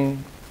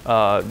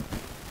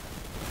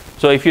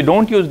if you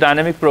don't use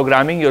dynamic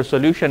programming, your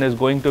solution is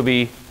going to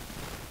be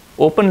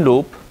open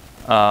loop,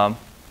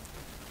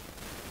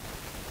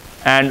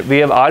 and we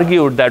have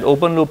argued that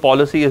open loop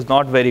policy is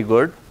not very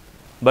good.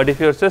 But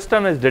if your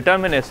system is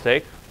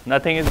deterministic,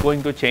 nothing is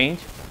going to change,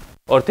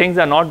 or things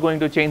are not going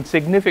to change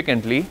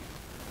significantly,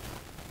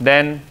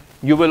 then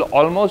you will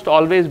almost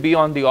always be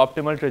on the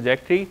optimal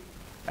trajectory,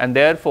 and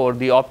therefore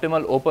the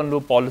optimal open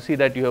loop policy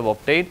that you have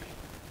obtained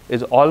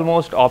is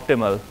almost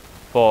optimal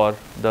for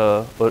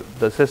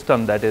the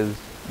system that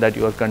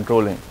you are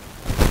controlling.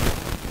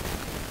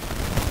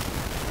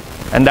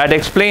 And that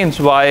explains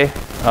why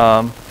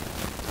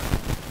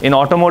in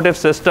automotive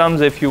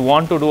systems, if you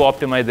want to do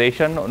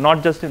optimization,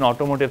 not just in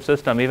automotive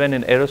system, even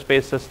in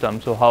aerospace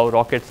systems, so how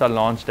rockets are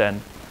launched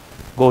and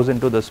goes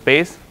into the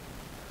space,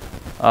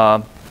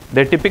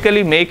 they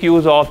typically make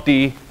use of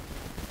the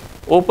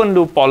open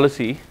loop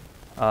policy,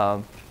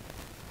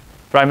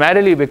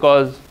 primarily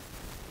because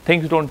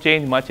things don't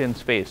change much in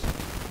space,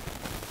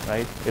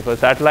 right? If a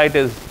satellite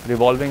is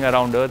revolving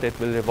around Earth, it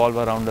will revolve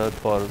around Earth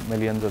for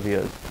millions of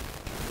years.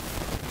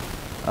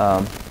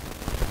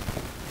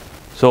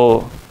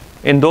 So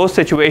in those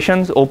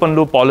situations, open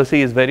loop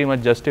policy is very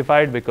much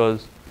justified,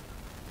 because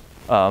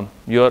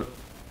you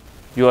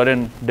are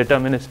in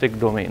deterministic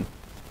domain.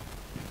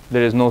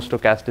 There is no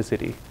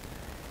stochasticity.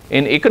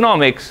 In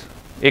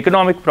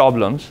economic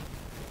problems,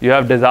 you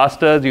have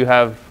disasters, you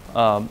have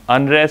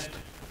unrest,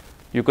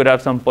 you could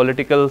have some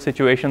political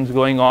situations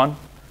going on,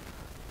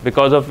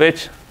 because of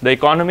which the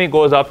economy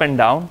goes up and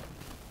down,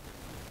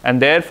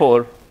 and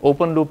therefore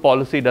open loop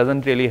policy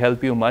doesn't really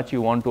help you much.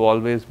 You want to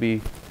always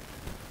be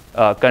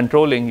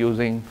controlling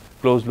using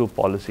closed loop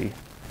policy.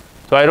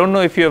 So I don't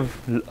know if you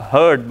have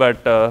heard,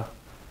 but the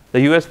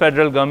US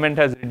federal government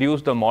has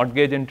reduced the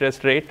mortgage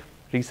interest rate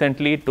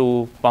recently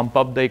to pump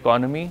up the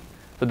economy.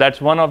 So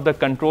that's one of the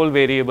control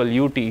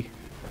variable ut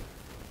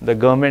the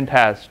government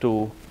has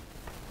to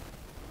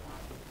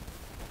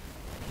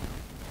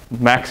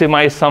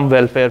maximize some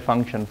welfare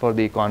function for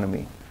the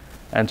economy.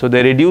 And so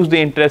they reduce the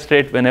interest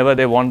rate whenever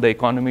they want the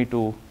economy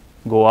to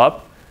go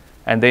up,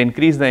 and they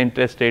increase the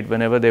interest rate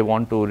whenever they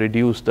want to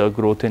reduce the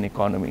growth in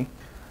economy.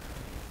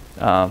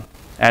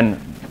 And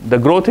the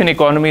growth in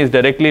economy is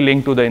directly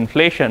linked to the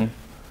inflation.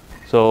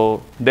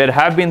 So there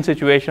have been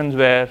situations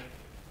where,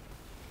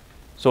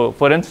 so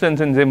for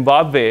instance, in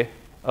Zimbabwe,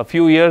 a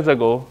few years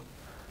ago,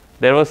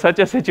 there was such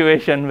a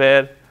situation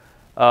where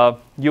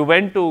you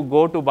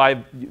go to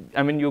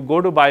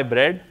buy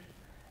bread,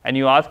 and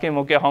you ask him,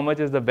 okay, how much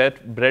is the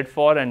bread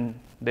for? And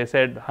they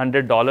said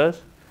 $100.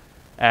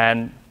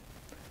 And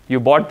you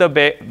bought the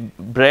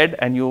bread,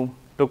 and you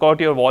took out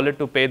your wallet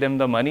to pay them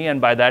the money, and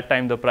by that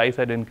time the price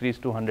had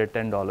increased to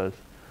 $110.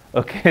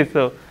 Okay,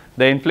 so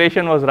the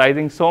inflation was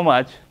rising so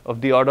much, of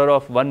the order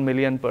of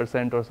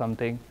 1,000,000% or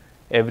something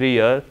every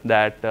year,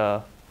 that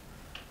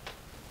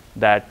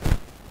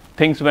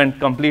things went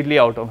completely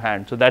out of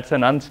hand. So that's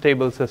an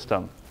unstable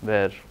system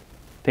where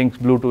things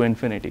blew to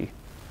infinity.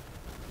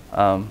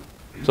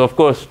 So of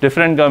course,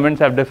 different governments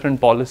have different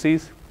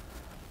policies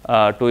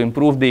to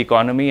improve the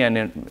economy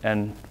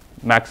and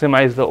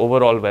maximize the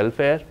overall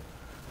welfare.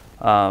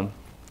 And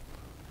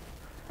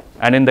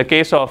in the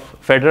case of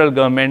federal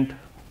government,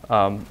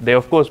 They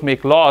of course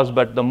make laws,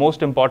 but the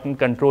most important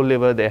control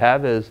lever they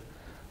have is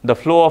the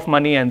flow of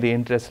money and the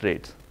interest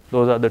rates.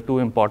 Those are the two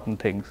important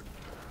things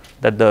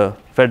that the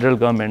federal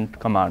government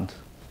commands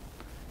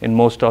in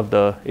most of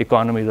the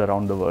economies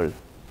around the world.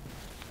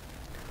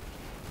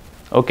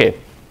 Okay.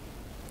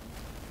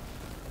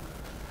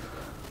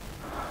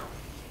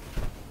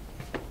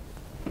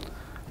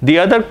 The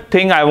other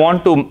thing I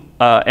want to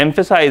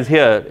emphasize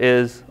here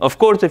is, of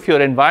course, if your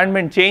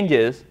environment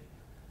changes,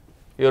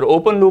 your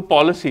open loop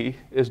policy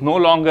is no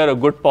longer a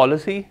good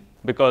policy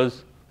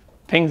because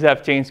things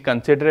have changed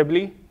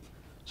considerably.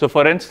 So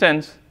for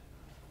instance,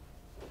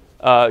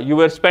 you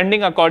were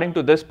spending according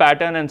to this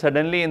pattern, and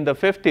suddenly in the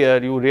 5th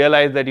year, you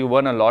realize that you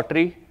won a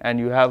lottery and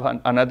you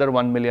have another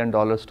 $1 million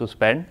to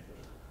spend.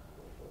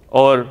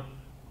 Or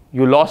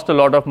you lost a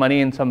lot of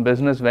money in some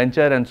business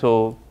venture, and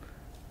so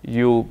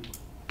you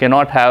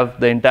cannot have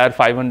the entire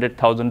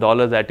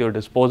 $500,000 at your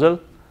disposal.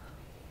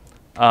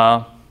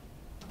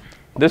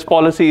 This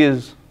policy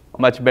is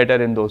much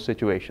better in those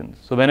situations.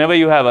 So whenever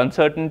you have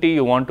uncertainty,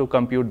 you want to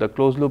compute the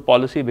closed loop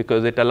policy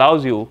because it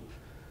allows you,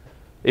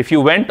 if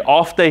you went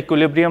off the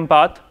equilibrium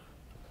path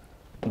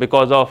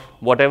because of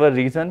whatever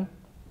reason,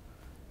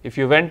 if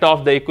you went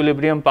off the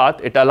equilibrium path,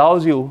 it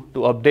allows you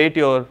to update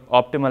your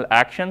optimal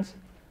actions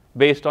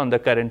based on the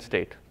current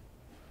state.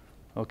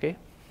 Okay?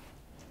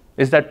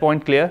 Is that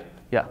point clear?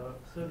 Yeah.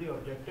 So the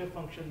objective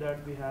function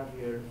that we have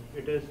here,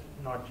 it is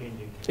not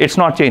changing. It's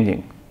not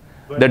changing.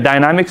 The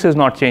dynamics is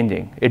not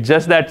changing. It's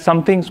just that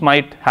some things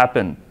might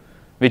happen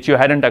which you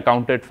hadn't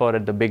accounted for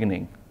at the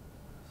beginning.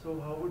 So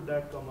how would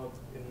that come up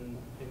in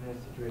a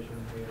situation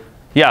here?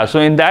 Yeah, so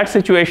in that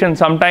situation,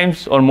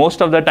 sometimes or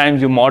most of the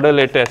times you model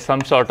it as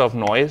some sort of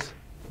noise,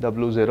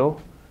 W0.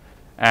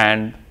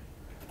 And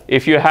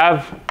if you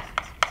have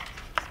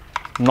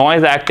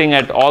noise acting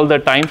at all the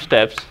time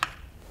steps,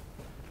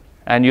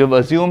 and you've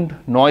assumed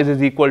noise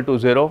is equal to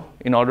 0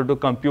 in order to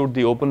compute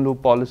the open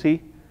loop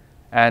policy,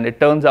 and it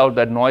turns out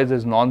that noise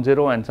is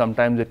non-zero and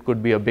sometimes it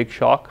could be a big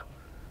shock,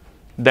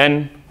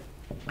 then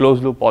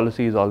closed loop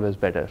policy is always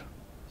better.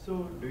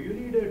 So do you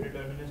need a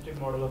deterministic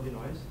model of the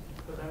noise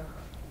for that?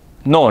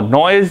 No,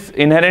 noise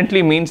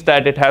inherently means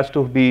that it has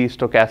to be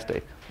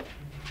stochastic,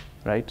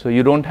 right? So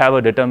you don't have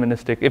a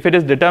deterministic. If it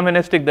is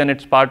deterministic, then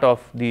it's part of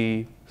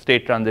the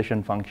state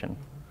transition function.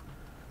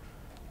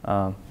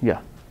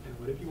 Yeah.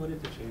 What if you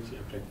wanted to change the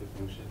objective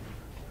function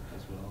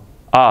as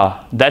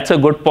well? That's a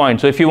good point.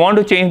 So if you want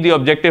to change the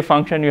objective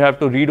function, you have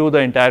to redo the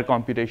entire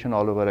computation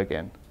all over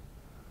again.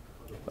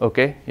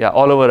 Okay? Yeah,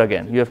 all over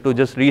again. You have to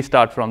just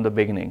restart from the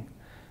beginning.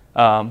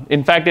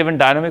 In fact, even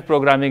dynamic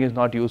programming is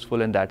not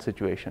useful in that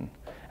situation.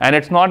 And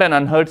it's not an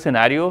unheard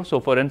scenario. So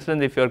for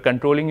instance, if you're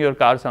controlling your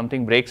car,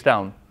 something breaks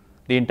down,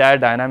 the entire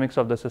dynamics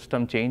of the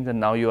system change, and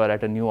now you are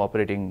at a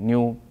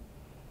new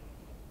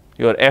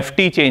your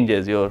FT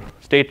changes, your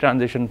state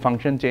transition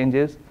function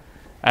changes,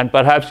 and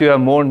perhaps you have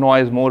more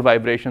noise, more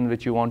vibrations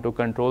which you want to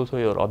control, so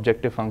your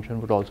objective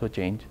function would also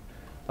change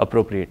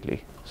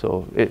appropriately.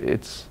 So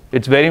it's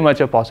very much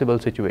a possible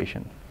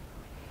situation.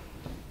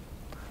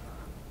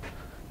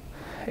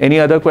 Any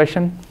other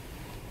question?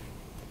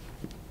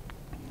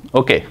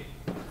 Okay.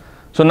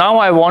 So now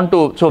I want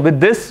to, so with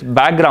this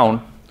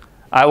background,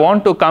 I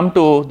want to come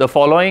to the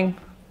following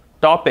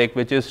topic,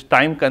 which is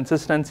time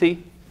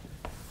consistency.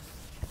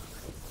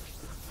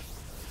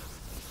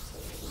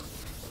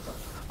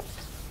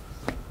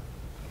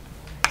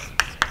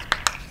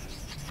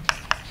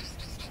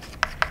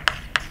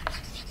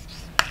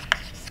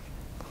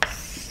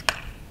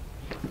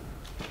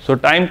 So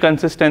time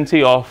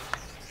consistency of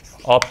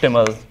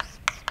optimal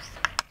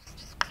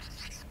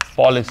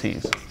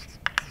policies.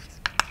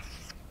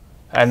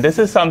 And this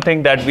is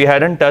something that we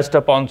hadn't touched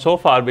upon so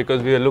far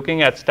because we are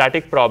looking at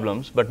static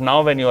problems. But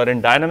now when you are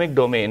in dynamic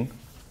domain,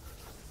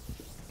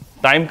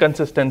 time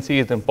consistency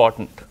is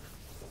important.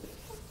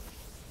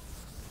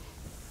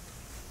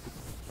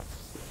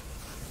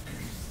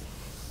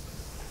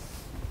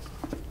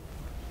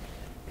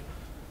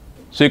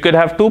 So you could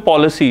have two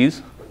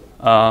policies.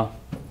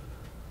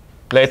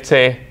 Let's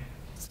say,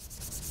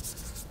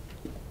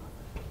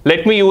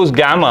 let me use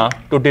gamma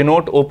to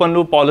denote open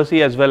loop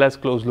policy as well as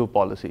closed loop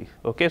policy.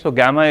 Okay, so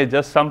gamma is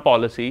just some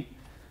policy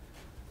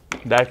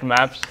that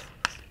maps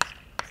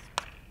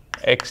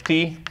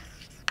xt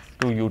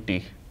to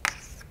ut.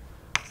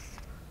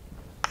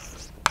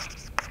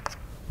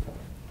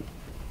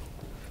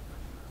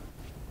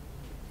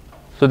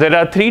 So there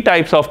are three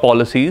types of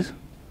policies.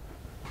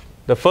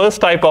 The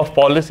first type of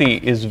policy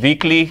is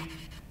weakly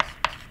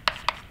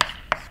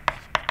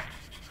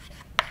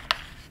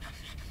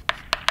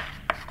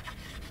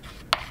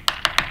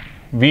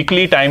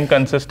time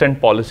consistent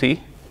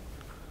policy.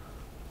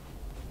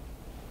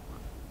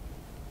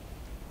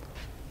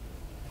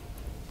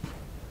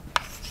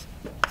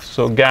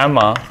 So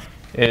gamma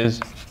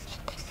is,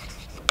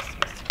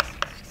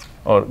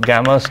 or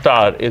gamma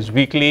star is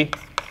weakly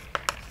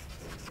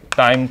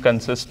time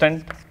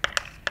consistent.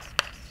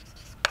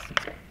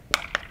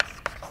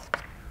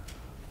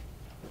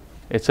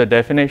 It's a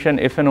definition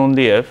if and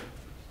only if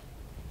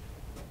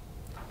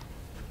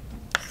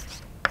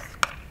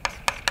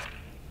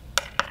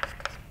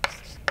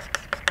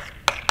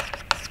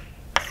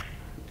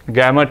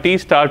gamma t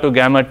star to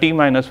gamma t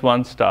minus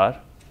 1 star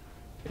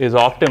is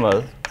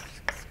optimal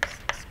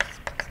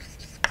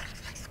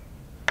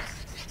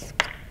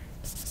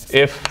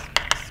if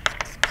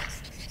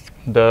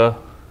the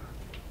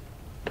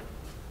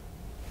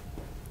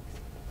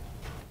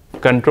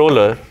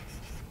controller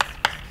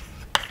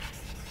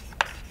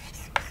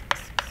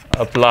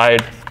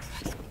applied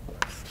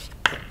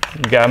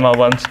gamma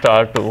 1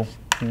 star to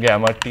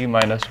gamma t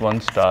minus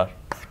 1 star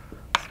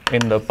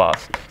in the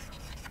past.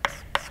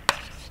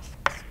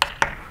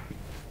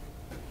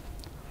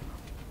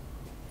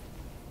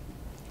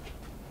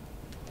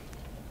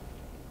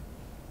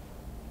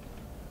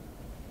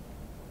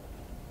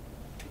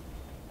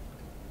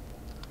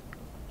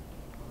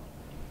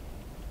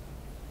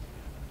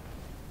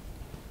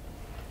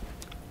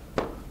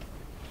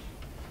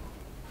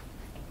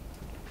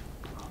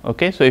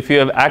 Okay, so if you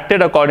have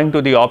acted according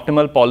to the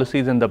optimal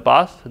policies in the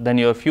past, then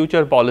your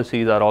future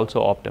policies are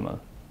also optimal.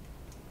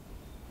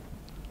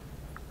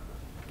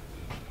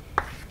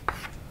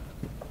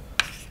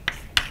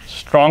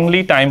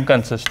 Strongly time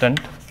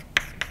consistent.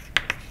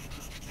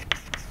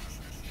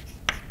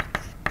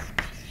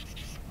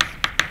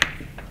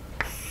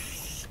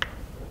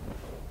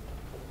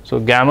 So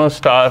gamma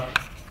star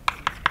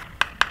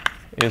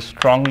is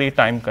strongly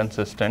time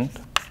consistent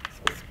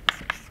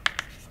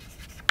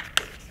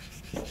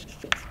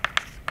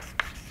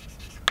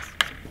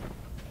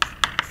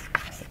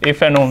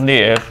if and only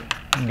if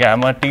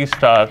gamma t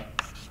star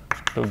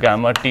to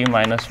gamma t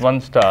minus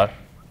 1 star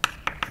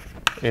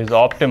is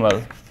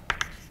optimal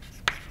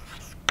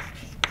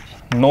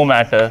no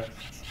matter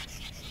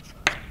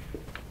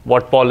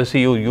what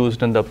policy you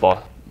used in the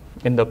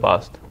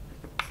past.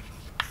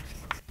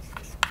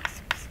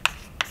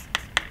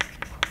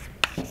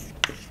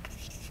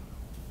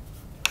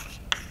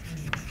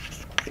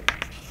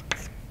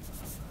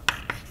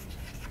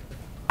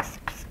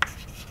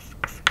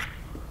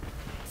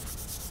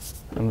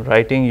 I'm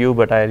writing you,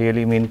 but I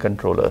really mean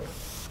controller.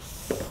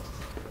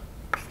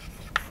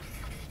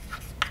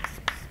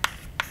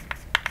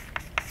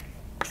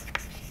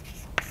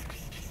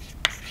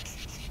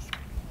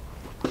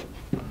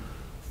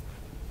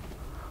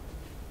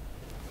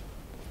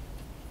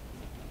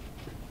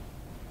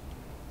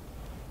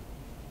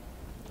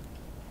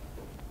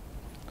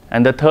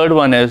 And the third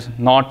one is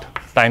not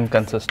time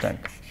consistent.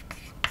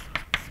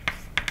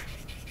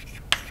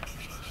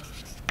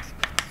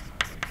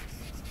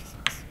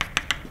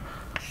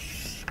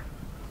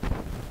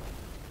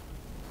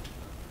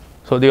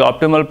 So the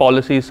optimal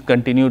policies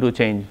continue to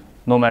change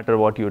no matter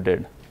what you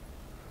did.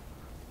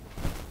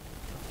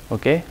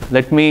 Okay,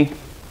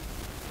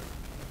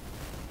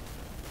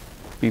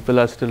 people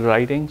are still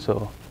writing,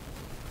 so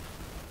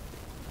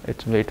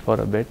let's wait for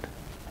a bit.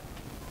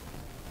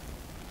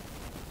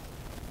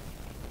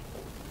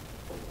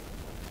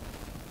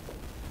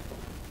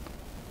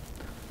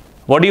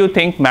 What do you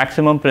think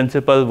maximum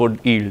principal would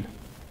yield?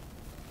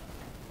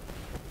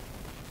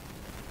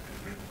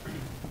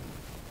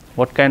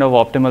 What kind of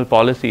optimal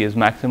policy is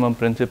maximum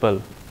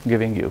principal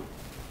giving you?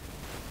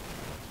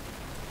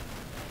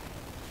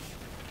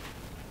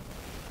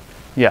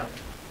 Yeah.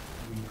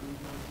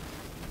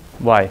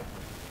 Why?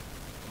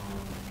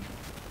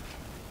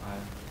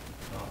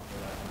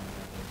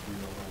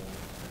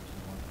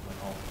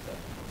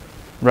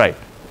 Right.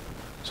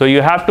 So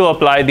you have to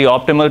apply the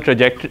optimal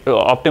trajectory,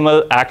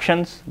 optimal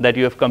actions that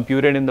you have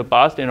computed in the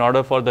past in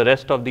order for the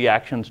rest of the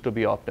actions to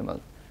be optimal.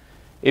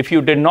 If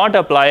you did not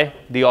apply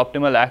the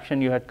optimal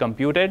action you had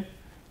computed,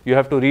 you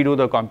have to redo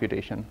the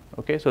computation.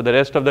 Okay, so the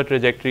rest of the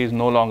trajectory is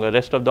no longer,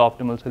 rest of the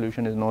optimal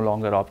solution is no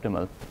longer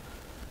optimal.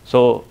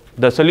 So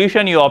the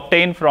solution you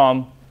obtain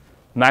from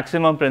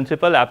maximum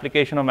principal,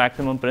 application of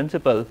maximum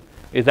principal,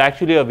 is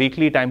actually a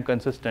weakly time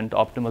consistent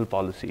optimal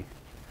policy.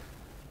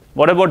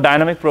 What about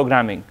dynamic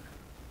programming?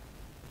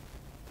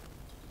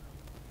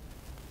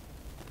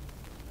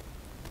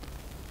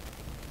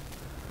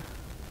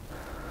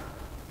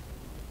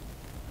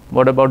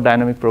 What about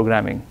dynamic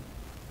programming?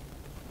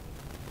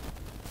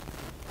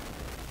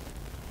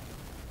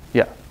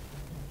 Yeah.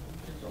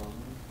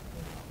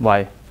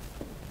 Why?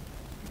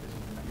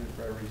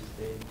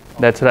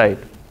 That's right.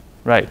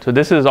 Right. So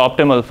this is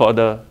optimal for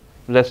the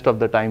rest of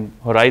the time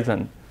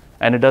horizon,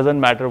 and it doesn't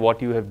matter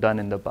what you have done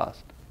in the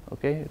past.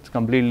 Okay? It's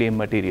completely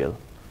immaterial.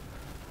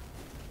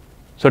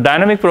 So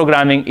dynamic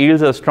programming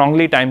yields a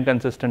strongly time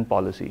consistent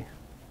policy,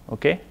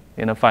 okay,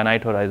 in a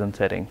finite horizon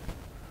setting.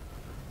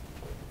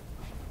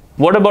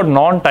 What about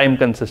non-time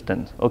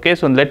consistent? Okay,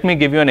 so let me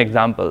give you an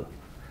example.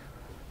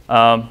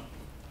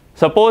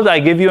 Suppose I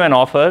give you an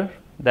offer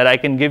that I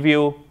can give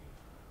you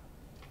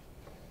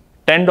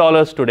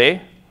 $10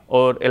 today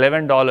or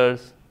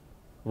 $11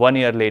 1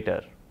 year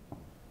later.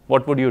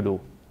 What would you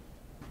do?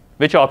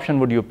 Which option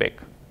would you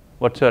pick?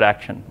 What's your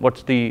action?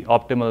 What's the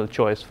optimal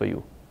choice for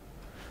you?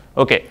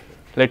 Okay,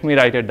 let me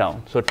write it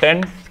down. So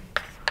 $10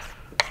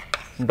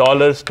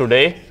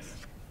 today,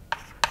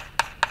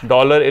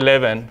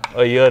 $11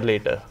 a year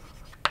later.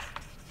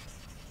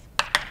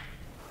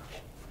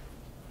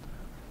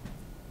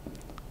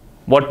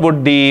 What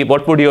would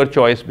your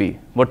choice be?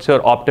 What's your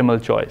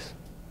optimal choice?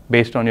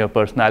 based on your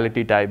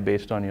personality type,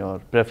 based on your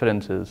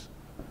preferences,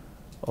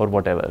 or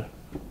whatever.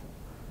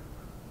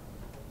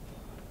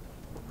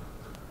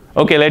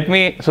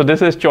 Okay, so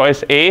this is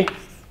choice A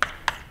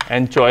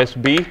and choice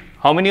B.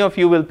 How many of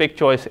you will pick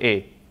choice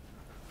A?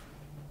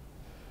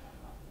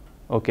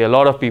 Okay, a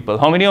lot of people.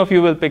 How many of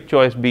you will pick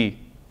choice B?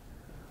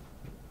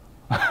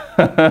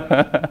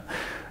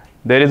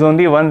 There is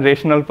only one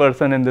rational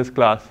person in this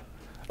class.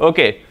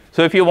 Okay,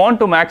 so if you want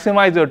to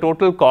maximize your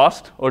total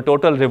cost or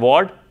total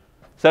reward,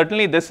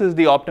 certainly this is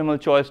the optimal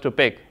choice to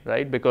pick,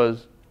 right?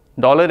 Because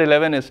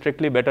 $11 is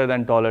strictly better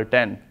than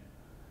 $10.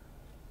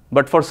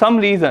 But for some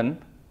reason,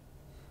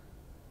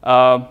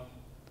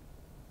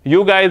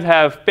 you guys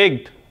have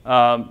picked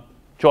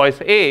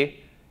choice A,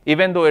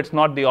 even though it's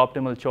not the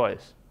optimal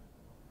choice.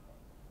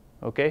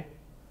 Okay?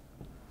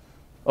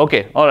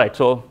 Okay, all right.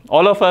 So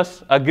all of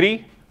us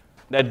agree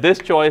that this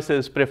choice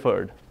is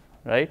preferred,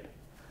 right?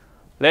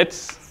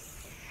 Let's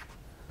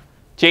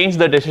change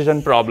the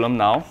decision problem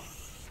now.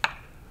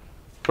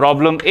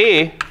 Problem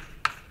A,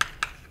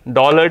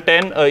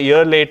 $10 a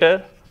year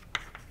later,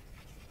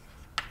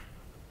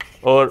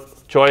 or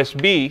choice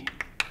B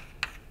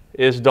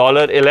is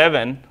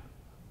 $11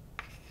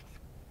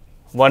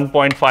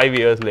 1.5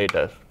 years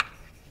later.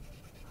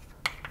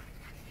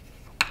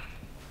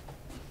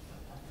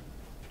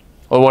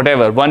 Or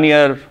whatever, 1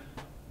 year,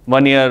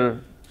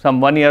 some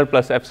 1 year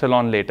plus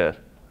epsilon later.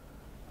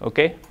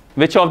 Okay?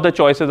 Which of the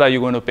choices are you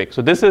going to pick?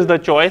 So this is the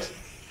choice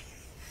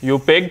you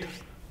picked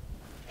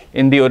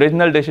in the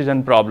original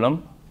decision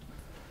problem.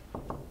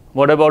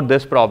 What about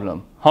this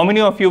problem? How many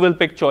of you will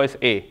pick choice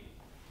A?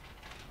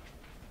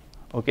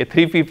 Okay,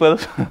 3 people.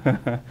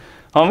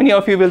 How many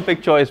of you will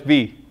pick choice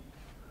B?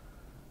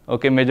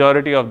 Okay,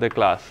 majority of the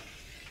class.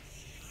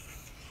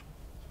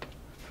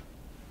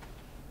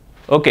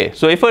 Okay,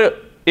 so if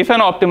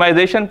an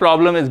optimization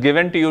problem is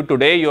given to you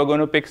today, you're going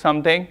to pick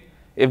something.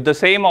 If the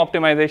same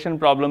optimization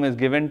problem is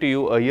given to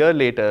you a year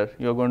later,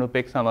 you're going to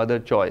pick some other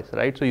choice,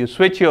 right? So you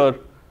switch your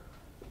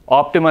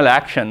optimal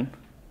action,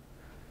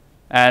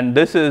 and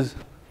this is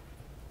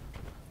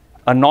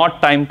a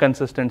not time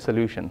consistent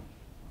solution,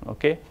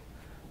 okay?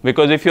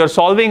 Because if you're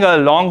solving a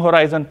long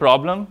horizon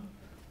problem,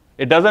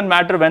 it doesn't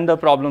matter when the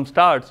problem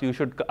starts, you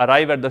should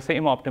arrive at the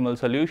same optimal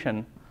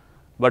solution.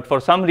 But for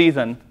some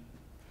reason,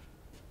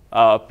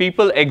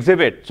 people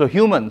exhibit, so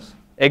humans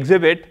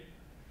exhibit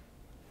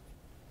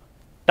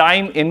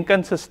time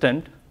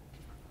inconsistent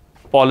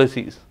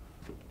policies,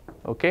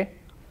 okay?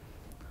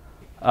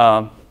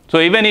 So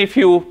even if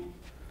you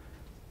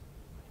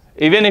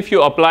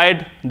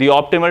applied the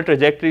optimal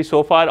trajectory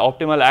so far,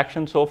 optimal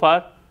action so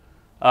far,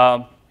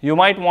 you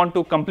might want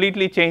to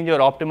completely change your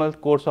optimal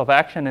course of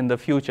action in the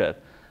future.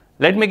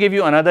 Let me give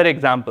you another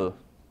example.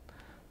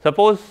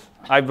 Suppose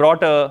I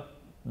brought a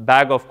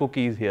bag of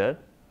cookies here,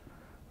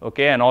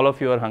 okay, and all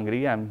of you are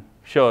hungry, I'm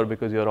sure,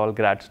 because you're all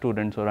grad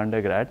students or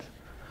undergrads.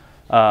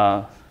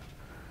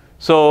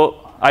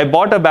 So I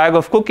bought a bag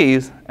of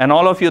cookies, and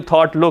all of you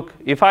thought, look,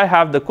 if I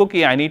have the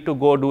cookie, I need to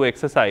go do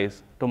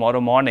exercise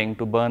tomorrow morning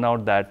to burn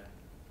out that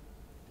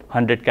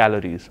 100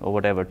 calories or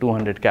whatever,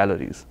 200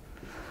 calories.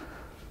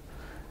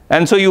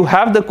 And so you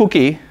have the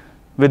cookie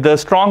with the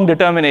strong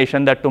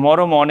determination that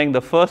tomorrow morning,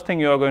 the first thing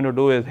you are going to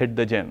do is hit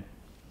the gym.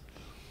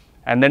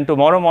 And then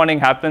tomorrow morning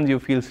happens, you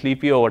feel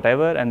sleepy or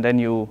whatever, and then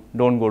you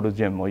don't go to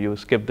gym or you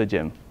skip the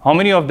gym. How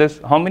many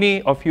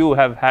of you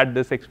have had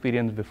this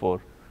experience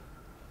before?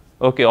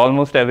 Okay,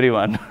 almost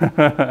everyone.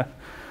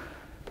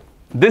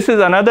 This is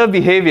another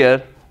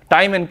behavior,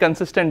 time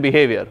inconsistent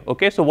behavior.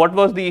 Okay, so what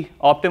was the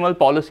optimal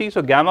policy?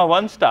 So gamma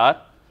 1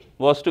 star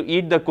was to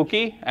eat the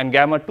cookie, and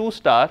gamma 2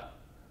 star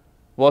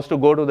was to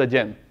go to the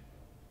gym.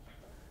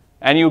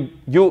 And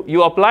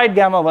you applied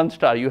gamma 1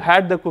 star, you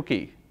had the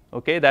cookie.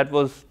 Okay, that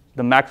was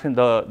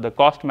the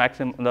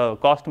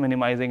cost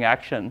minimizing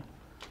action.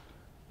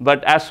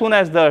 But as soon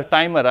as the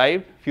time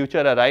arrived,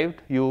 future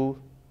arrived, you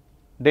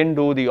didn't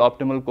do the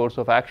optimal course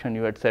of action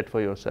you had set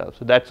for yourself.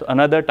 So that's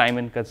another time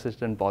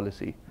inconsistent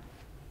policy.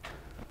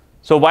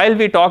 So while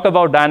we talk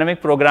about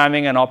dynamic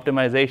programming and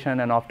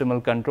optimization and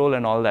optimal control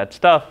and all that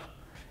stuff,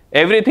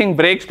 everything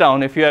breaks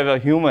down if you have a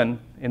human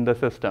in the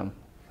system,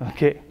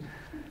 okay?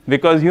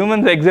 Because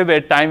humans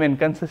exhibit time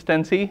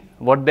inconsistency.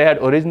 What they had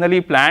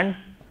originally planned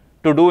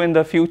to do in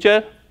the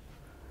future,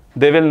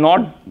 they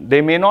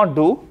may not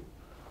do,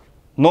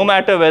 no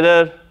matter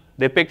whether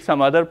they pick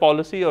some other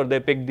policy or they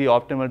pick the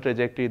optimal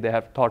trajectory they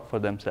have thought for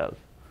themselves.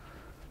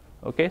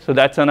 Okay, so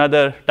that's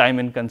another time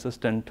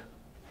inconsistent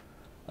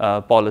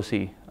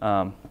policy.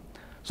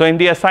 So in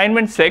the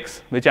assignment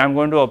 6, which I'm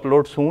going to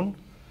upload soon,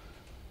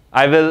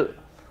 I will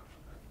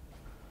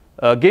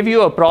give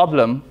you a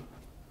problem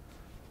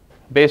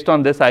based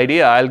on this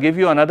idea. I'll give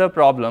you another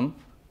problem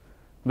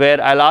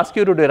where I'll ask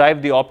you to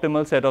derive the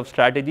optimal set of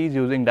strategies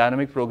using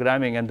dynamic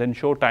programming and then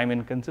show time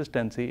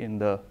inconsistency in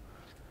the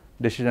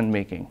decision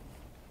making.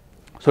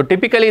 So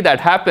typically that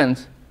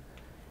happens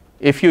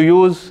if you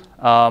use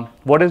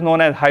what is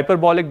known as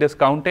hyperbolic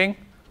discounting.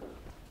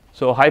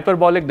 So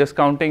hyperbolic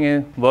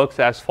discounting works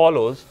as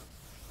follows.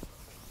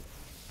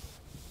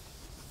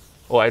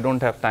 Oh, I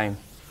don't have time.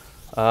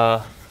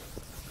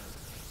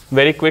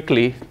 very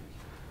quickly.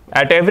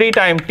 At every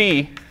time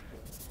t,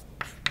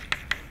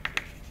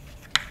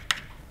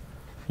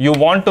 you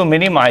want to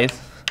minimize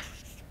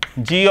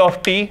g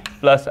of t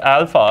plus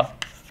alpha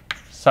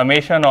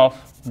summation of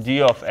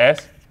g of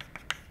s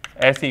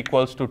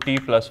equals to t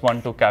plus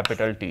 1 to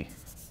capital T.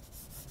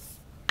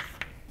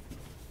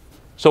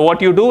 So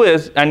what you do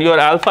is, and your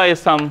alpha is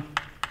some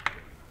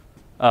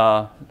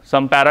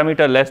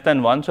parameter less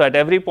than 1. So at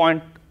every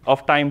point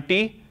of time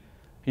t,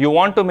 you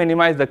want to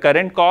minimize the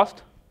current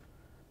cost,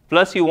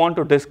 plus you want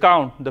to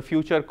discount the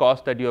future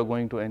cost that you are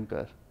going to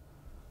incur.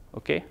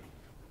 Okay?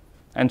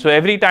 And so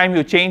every time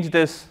you change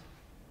this,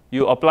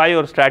 you apply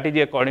your strategy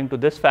according to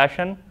this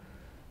fashion,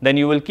 then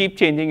you will keep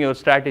changing your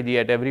strategy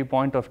at every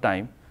point of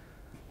time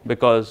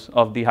because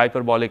of the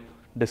hyperbolic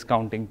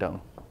discounting term.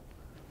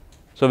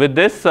 So with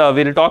this,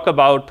 we'll talk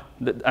about,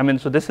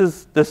 so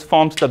this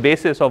forms the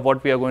basis of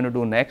what we are going to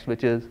do next,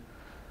 which is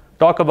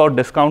talk about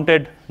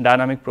discounted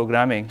dynamic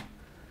programming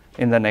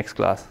in the next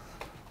class.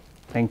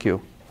 Thank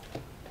you.